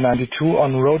 1992,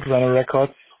 on Roadrunner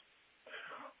Records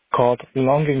called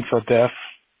Longing for Death.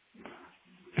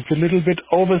 It's a little bit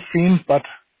overseen, but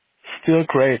still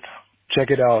great.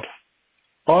 Check it out.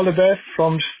 All the best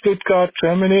from Stuttgart,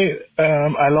 Germany.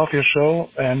 I love your show,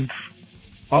 and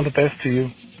all the best to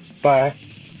you. Bye.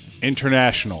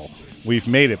 International. We've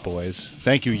made it, boys.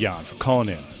 Thank you, Jan, for calling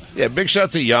in. Yeah, big shout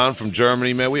out to Jan from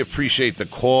Germany, man. We appreciate the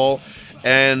call.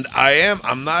 And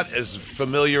I'm not as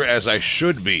familiar as I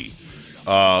should be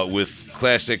with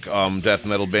classic death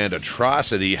metal band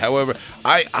Atrocity. However,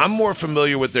 I'm more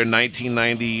familiar with their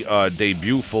 1990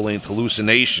 debut full-length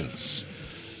Hallucinations.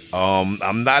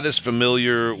 I'm not as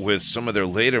familiar with some of their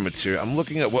later material. I'm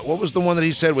looking at what was the one that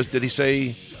he said? Did he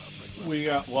say? We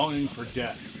got Longing for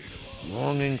Death.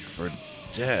 Longing for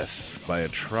Death by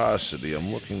Atrocity.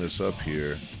 I'm looking this up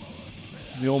here.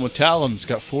 The old Metallum's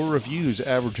got 4 reviews,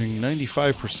 averaging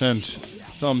 95%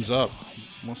 thumbs up.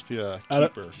 Must be a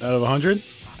keeper. Out of 100?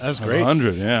 That's great.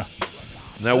 100, yeah.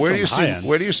 Now, That's where on do you the see high end.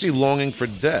 where do you see Longing for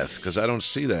Death? Because I don't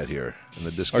see that here in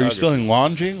the discography. Are you spelling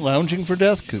lounging for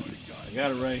death? 'Cause I got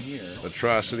it right here.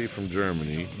 Atrocity from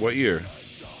Germany. What year?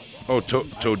 Oh,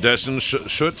 Todesen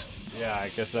Schutt? Yeah, I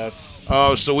guess that's...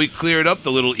 Oh, so we cleared up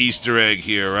the little Easter egg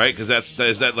here, right? Because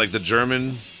is that like the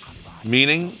German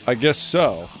meaning? I guess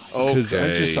so. 'Cause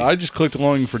Okay. I just clicked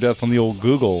Longing for Death on the old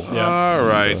Google. All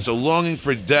right. So Longing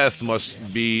for Death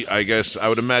must be, I guess, I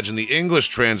would imagine the English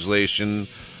translation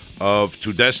of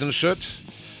Todesen Schutt.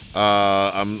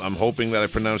 I'm hoping that I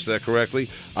pronounced that correctly.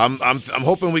 I'm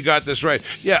hoping we got this right.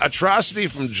 Yeah, Atrocity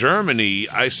from Germany.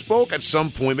 I spoke at some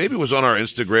point. Maybe it was on our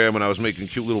Instagram when I was making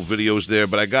cute little videos there.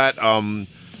 But I got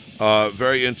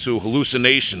very into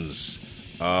Hallucinations.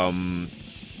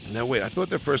 Now wait, I thought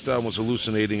their first album was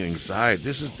Hallucinating Anxiety.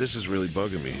 This is really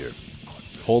bugging me here.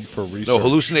 Hold for research. No,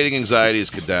 Hallucinating Anxiety is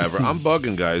Cadaver. I'm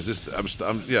bugging, guys.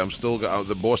 I'm still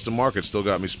the Boston market still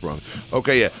got me sprung.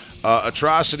 Okay, yeah.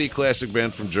 Atrocity, classic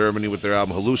band from Germany with their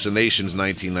album Hallucinations,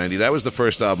 1990. That was the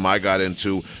first album I got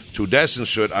into. Todesen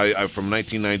Schutt, I from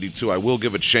 1992. I will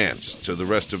give a chance to the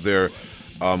rest of their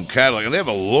catalog, and they have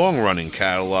a long-running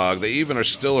catalog. They even are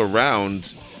still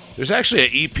around. There's actually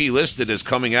an EP listed as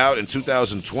coming out in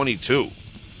 2022.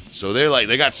 So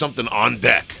they got something on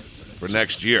deck for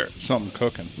next year. Something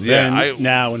cooking. Yeah, Then,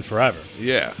 now and forever.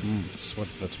 yeah. That's what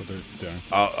they're doing.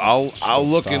 I'll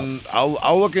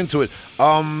look into it.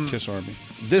 Kiss Army.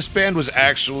 This band was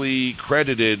actually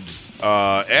credited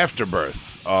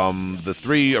Afterbirth. The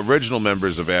 3 original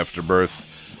members of Afterbirth,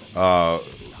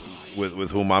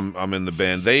 with whom I'm in the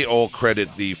band, they all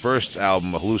credit the first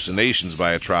album, Hallucinations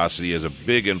by Atrocity, as a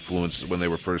big influence when they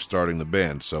were first starting the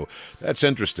band. So that's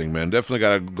interesting, man. Definitely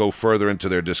got to go further into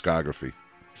their discography.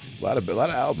 A lot of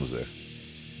albums there.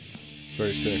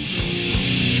 Very sick.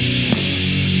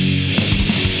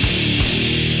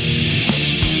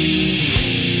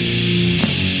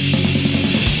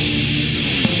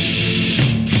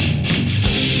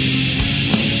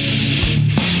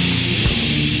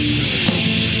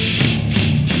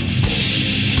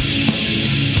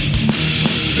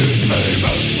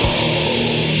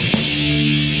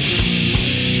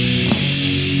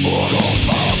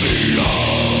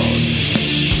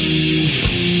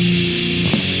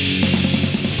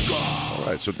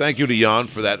 So thank you to Jan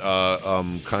for that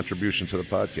contribution to the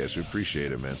podcast. We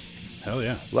appreciate it, man. Hell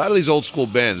yeah. A lot of these old school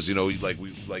bands, we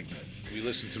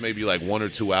listen to maybe like 1 or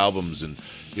 2 albums, and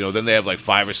then they have like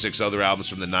 5 or 6 other albums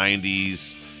from the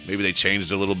 90s. Maybe they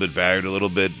changed a little bit, varied a little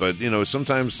bit, but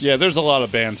sometimes. Yeah, there's a lot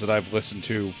of bands that I've listened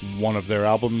to one of their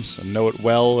albums and know it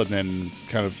well, and then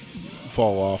kind of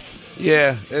fall off.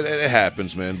 Yeah, it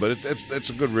happens, man. But it's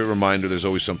a good reminder. There's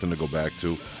always something to go back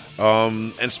to.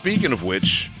 And speaking of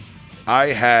which, I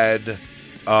had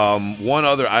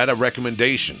I had a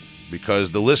recommendation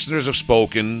because the listeners have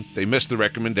spoken. They missed the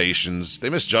recommendations. They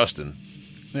missed Justin,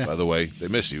 by the way. They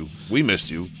miss you. We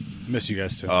missed you. Miss you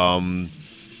guys too.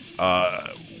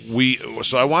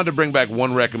 So I wanted to bring back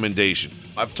one recommendation.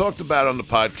 I've talked about it on the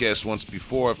podcast once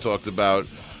before. I've talked about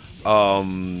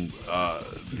the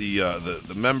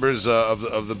members of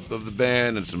the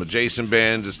band and some adjacent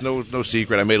bands. It's no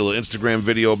secret. I made a little Instagram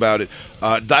video about it.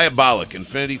 Diabolic,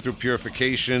 Infinity Through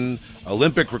Purification.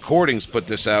 Olympic Recordings put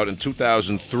this out in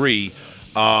 2003.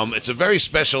 It's a very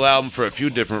special album for a few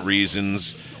different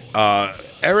reasons.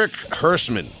 Eric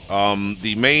Hersman,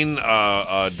 the main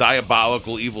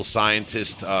diabolical evil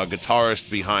scientist, guitarist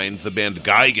behind the band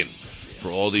Geigen for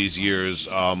all these years,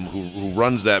 who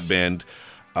runs that band,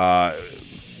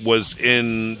 was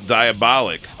in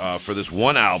Diabolic for this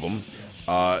one album.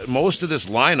 Most of this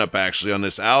lineup, actually, on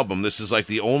this album, this is like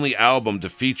the only album to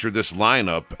feature this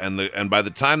lineup, and by the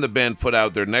time the band put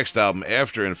out their next album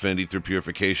after Infinity Through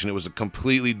Purification, it was a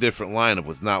completely different lineup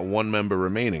with not one member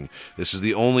remaining. This is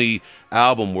the only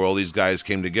album where all these guys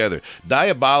came together.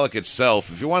 Diabolic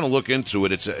itself, if you want to look into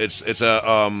it, it's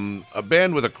a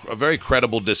band with a very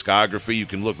credible discography. You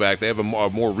can look back. They have a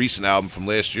more recent album from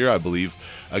last year, I believe,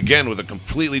 again with a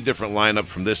completely different lineup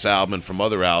from this album and from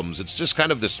other albums. It's just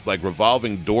kind of this like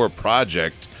revolving door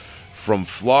project from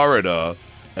Florida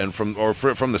and from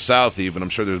the South even. I'm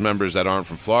sure there's members that aren't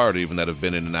from Florida even that have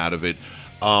been in and out of it.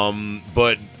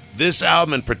 But this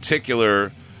album in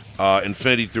particular,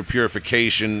 Infinity Through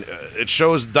Purification, it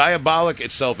shows Diabolic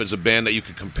itself as a band that you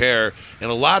could compare in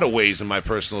a lot of ways, in my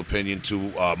personal opinion, to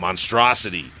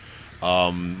Monstrosity,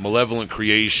 Malevolent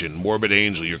Creation, Morbid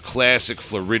Angel, your classic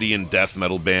Floridian death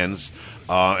metal bands.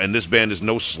 And this band is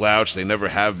no slouch. They never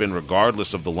have been,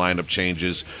 regardless of the lineup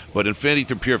changes. But Infinity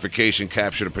Through Purification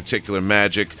captured a particular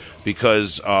magic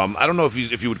because I don't know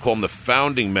if you would call him the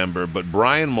founding member, but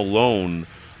Brian Malone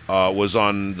was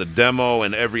on the demo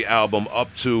and every album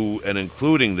up to and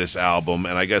including this album,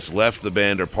 and I guess left the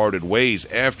band or parted ways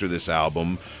after this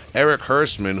album. Eric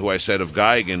Hersman, who I said of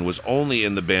Geigen, was only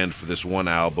in the band for this one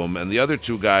album, and the other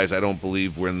two guys I don't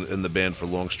believe were in the band for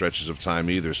long stretches of time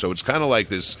either. So it's kind of like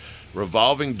this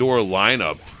revolving door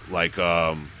lineup, like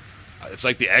it's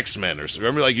like the X-Men. Or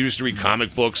remember, like you used to read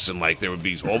comic books, and like there would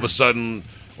be all of a sudden,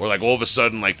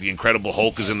 like the Incredible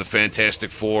Hulk is in the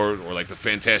Fantastic Four, or like the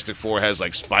Fantastic Four has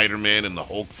like Spider-Man and the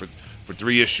Hulk for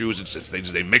 3 issues.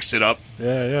 They mix it up.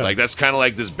 Yeah. Like that's kind of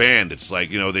like this band. It's like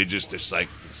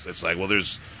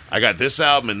I got this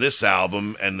album and this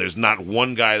album, and there's not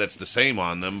one guy that's the same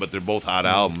on them, but they're both hot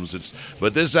albums.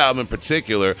 But this album in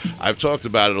particular, I've talked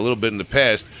about it a little bit in the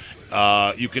past.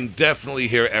 You can definitely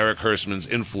hear Eric Hersman's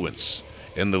influence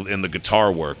in the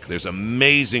guitar work. There's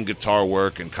amazing guitar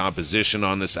work and composition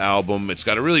on this album. It's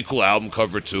got a really cool album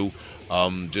cover too.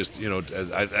 As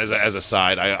a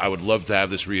side, I would love to have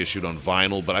this reissued on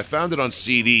vinyl, but I found it on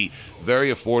CD very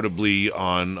affordably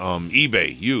on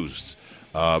eBay, used,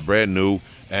 brand new.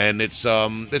 And it's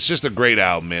just a great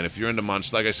album, man. If you're into,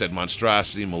 like I said,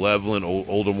 Monstrosity, Malevolent,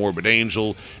 Older Morbid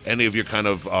Angel, any of your kind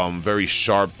of very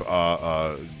sharp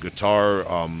guitar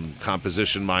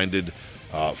composition-minded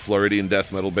Floridian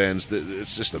death metal bands,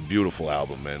 it's just a beautiful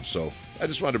album, man. So I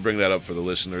just wanted to bring that up for the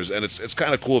listeners. And it's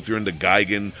kind of cool if you're into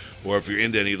Geigen or if you're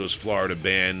into any of those Florida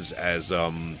bands as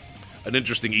an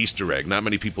interesting Easter egg. Not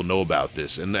many people know about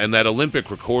this. And that Olympic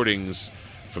Recordings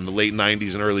from the late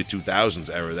 90s and early 2000s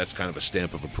era, that's kind of a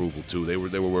stamp of approval too. They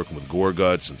were working with Gore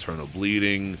Guts, Internal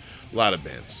Bleeding, a lot of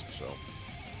bands. So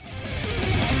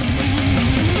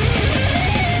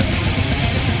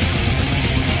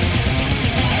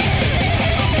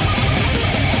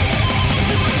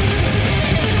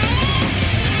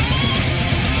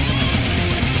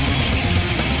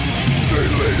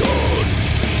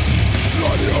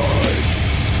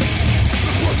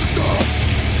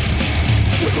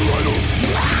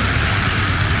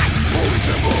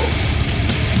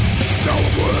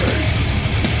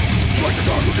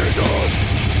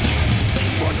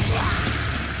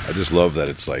I just love that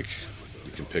it's like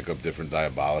you can pick up different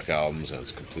Diabolic albums and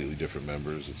it's completely different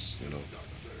members. It's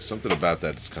something about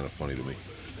that that's kind of funny to me.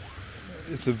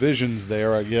 The vision's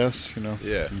there, I guess.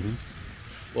 Yeah.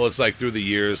 Mm-hmm. Well, it's like through the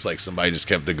years, like somebody just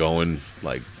kept it going.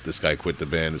 Like this guy quit the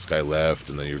band, this guy left,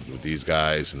 and then you're with these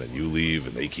guys, and then you leave,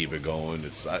 and they keep it going.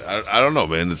 It's I don't know,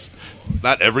 man. It's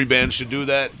not every band should do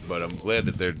that, but I'm glad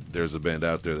that there's a band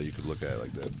out there that you could look at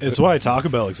like that. It's why Taco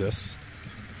Bell exists.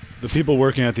 The people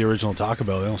working at the original Taco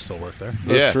Bell, they don't still work there.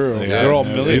 That's true. Yeah. They're all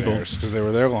Yeah. millionaires because they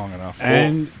were there long enough.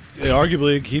 And it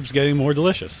arguably keeps getting more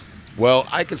delicious. Well,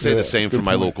 I could say the same for good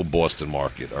my point. local Boston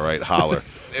market. All right, holler.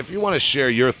 If you want to share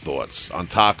your thoughts on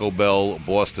Taco Bell,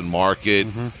 Boston Market,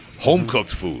 home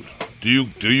cooked food, do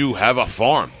you have a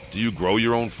farm? Do you grow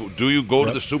your own food? Do you go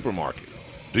to the supermarket?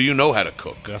 Do you know how to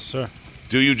cook? Yes, sir.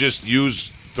 Do you just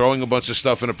use throwing a bunch of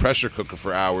stuff in a pressure cooker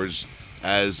for hours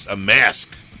as a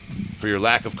mask for your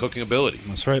lack of cooking ability?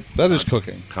 That's right. That is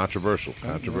cooking. Controversial.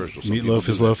 Some people Meatloaf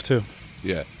do is that. loaf, too.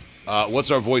 Yeah. What's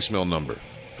our voicemail number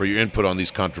for your input on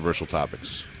these controversial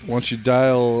topics? Once you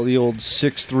dial the old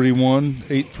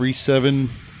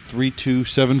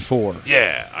 631-837-3274.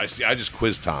 Yeah, I see. I just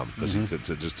quizzed Tom because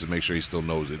just to make sure he still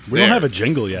knows it. We don't have a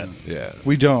jingle yet. Yeah.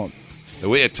 We don't.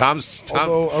 Wait, Tom.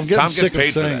 Although I'm getting Tom gets sick of paid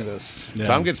for saying that. this. Yeah.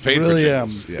 Tom gets paid Really for am.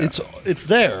 jingles. Yeah. It's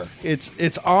there.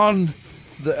 It's on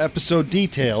the episode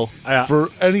detail Yeah. for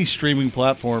any streaming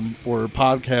platform or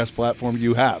podcast platform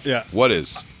you have. Yeah. What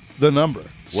is? The number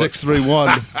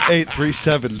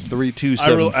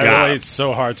 631-837-3274. I relate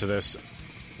so hard to this.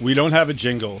 We don't have a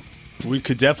jingle. We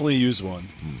could definitely use one.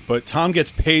 But Tom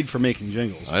gets paid for making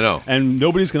jingles. I know. And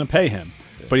nobody's going to pay him.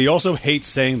 But he also hates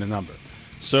saying the number.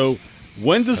 So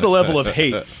when does the level of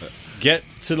hate get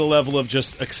to the level of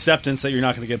just acceptance that you're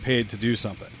not going to get paid to do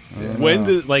something? When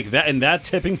do, like that, and that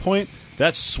tipping point,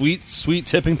 that sweet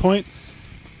tipping point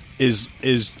is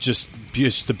just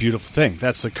a beautiful thing.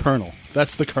 That's the kernel.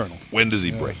 That's the kernel. When does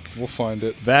he break? We'll find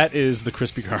it. That is the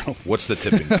crispy kernel. What's the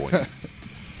tipping point?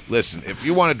 Listen, if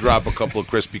you want to drop a couple of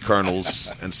crispy kernels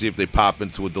and see if they pop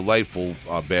into a delightful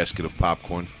basket of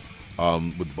popcorn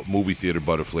with movie theater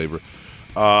butter flavor,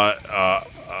 go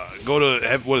to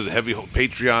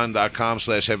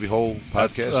Patreon.com/heavyhole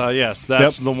podcast. Yes,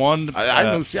 that's the one. I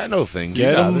know. See, I know things.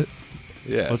 Get Got 'em. it.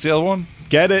 Yeah. What's the other one?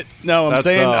 Get it? No, I'm That's,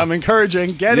 saying, I'm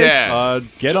encouraging. Get Yeah.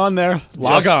 it. Get on there.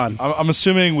 Log on. I'm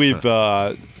assuming we've.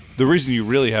 The reason you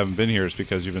really haven't been here is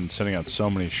because you've been sending out so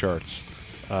many shirts.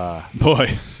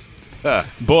 Boy,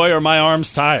 are my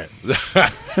arms tired.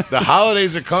 The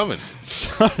holidays are coming.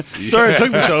 Sorry it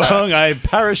took me so long. I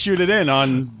parachuted in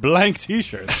on blank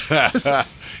T-shirts.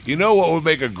 You know what would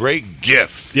make a great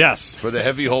gift? Yes. For the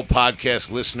Heavy Hole Podcast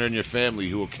listener in your family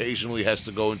who occasionally has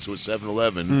to go into a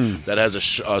 7-Eleven that has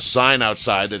a sign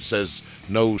outside that says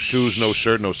no shoes, no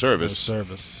shirt, no service.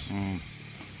 Service.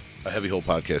 A Heavy Hole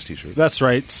Podcast t-shirt. That's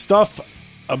right. Stuff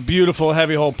a beautiful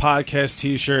Heavy Hole Podcast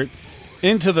T-shirt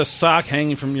into the sock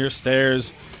hanging from your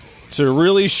stairs to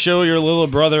really show your little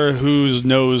brother who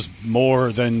knows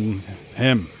more than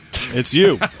him. It's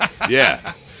you.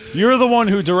 Yeah. You're the one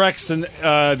who directs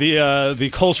the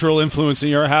cultural influence in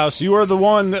your house. You are the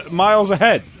one miles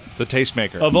ahead The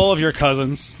tastemaker. of all of your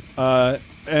cousins,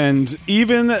 and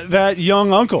even that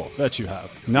young uncle that you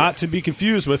have. Not to be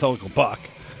confused with Uncle Buck.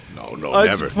 No,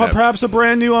 never. Perhaps a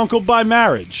brand new uncle by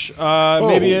marriage.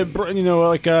 Maybe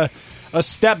like a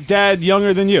stepdad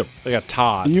younger than you. They got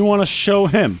Todd. And you want to show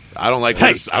him. I don't like.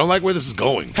 Hey. I don't like where this is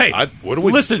going. Hey, what do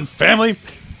we listen, family.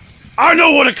 I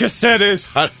know what a cassette is.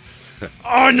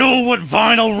 I know what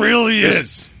vinyl really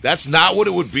is. That's not what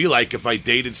it would be like if I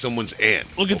dated someone's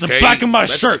aunt. Look at the okay? back of my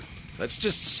Let's- shirt. Let's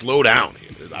just slow down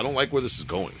here. I don't like where this is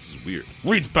going. This is weird.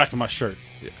 Read the back of my shirt.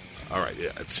 Yeah. All right.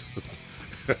 Yeah. It's,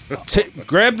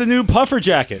 Grab the new puffer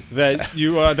jacket that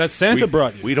that Santa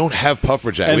brought you. we don't have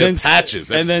puffer jackets. We have patches.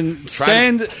 And then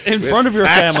stand in front of your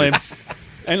family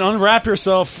and unwrap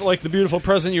yourself like the beautiful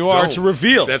present you are to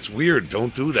reveal. That's weird.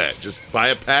 Don't do that. Just buy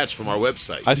a patch from our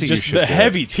website. I think just you should the do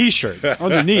heavy T-shirt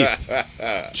underneath.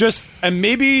 And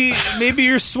maybe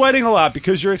you're sweating a lot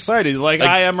because you're excited, like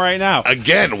I am right now.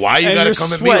 Again, why you And gotta your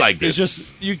come at me sweat like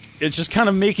this? It's just kind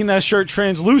of making that shirt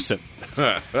translucent.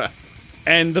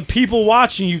 And the people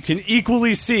watching you can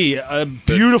equally see a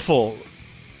beautiful,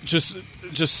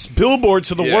 just billboard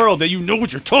to the world that you know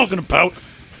what you're talking about,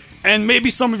 and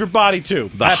maybe some of your body too.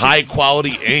 The high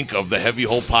quality ink of the Heavy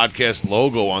Hole Podcast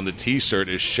logo on the T-shirt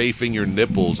is chafing your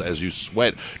nipples as you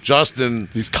sweat. Justin,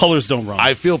 These colors don't run.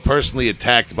 I feel personally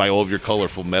attacked by all of your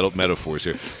colorful metaphors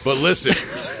here. But listen,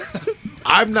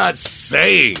 I'm not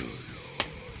saying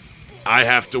I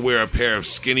have to wear a pair of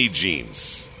skinny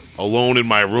jeans alone in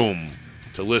my room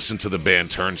to listen to the band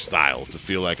Turnstile to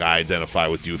feel like I identify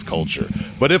with youth culture.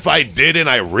 But if I did and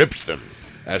I ripped them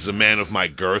as a man of my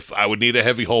girth, I would need a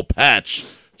Heavy Hole patch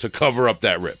to cover up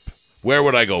that rip. Where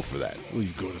would I go for that?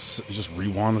 You just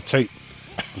rewind the tape.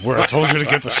 Where I told you to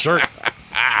get the shirt.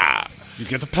 You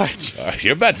get the pledge.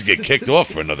 You're about to get kicked off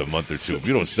for another month or two if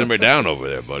you don't simmer down over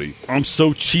there, buddy. I'm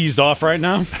so cheesed off right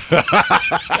now.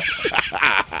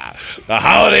 The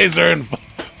holidays are in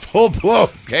full-blown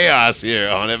chaos here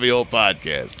on Every Old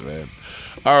Podcast, man.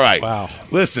 All right. Wow.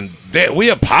 Listen,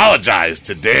 we apologize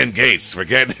to Dan Gates for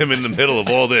getting him in the middle of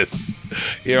all this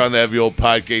here on the Heavy Old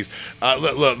Podcast.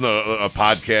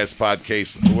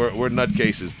 Podcast. We're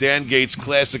nutcases. Dan Gates,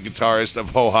 classic guitarist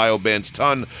of Ohio bands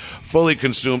Ton, Fully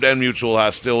Consumed, and Mutual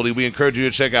Hostility. We encourage you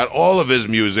to check out all of his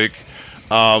music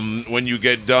when you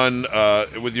get done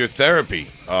with your therapy,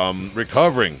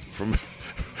 recovering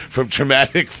from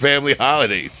traumatic family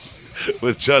holidays.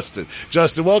 With Justin.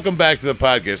 Justin, welcome back to the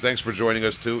podcast. Thanks for joining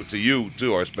us, to you,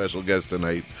 our special guest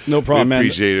tonight. No problem, we man.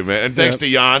 Appreciate it, man. And thanks to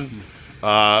Jan.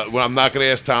 Well, I'm not going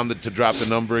to ask Tom to drop the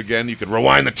number again. You can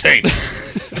rewind the tape.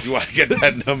 If you want to get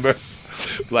that number,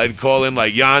 like call in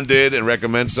like Jan did and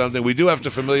recommend something. We do have to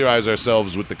familiarize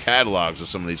ourselves with the catalogs of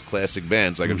some of these classic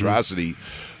bands, like Atrocity,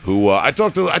 who I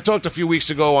talked a few weeks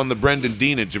ago on the Brendan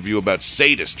Dean interview about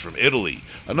Sadist from Italy,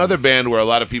 another band where a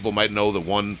lot of people might know the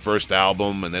one first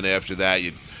album, and then after that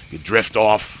you drift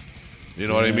off. You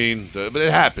know what I mean? But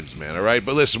it happens, man. All right.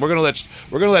 But listen, we're gonna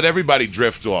let everybody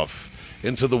drift off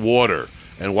into the water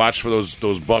and watch for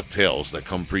those bucktails that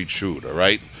come pre-chewed. All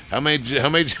right. How many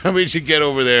did you get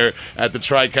over there at the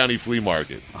Tri-County Flea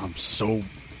Market? I'm so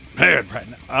mad right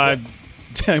now.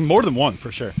 More than one, for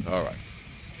sure. All right.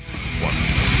 One.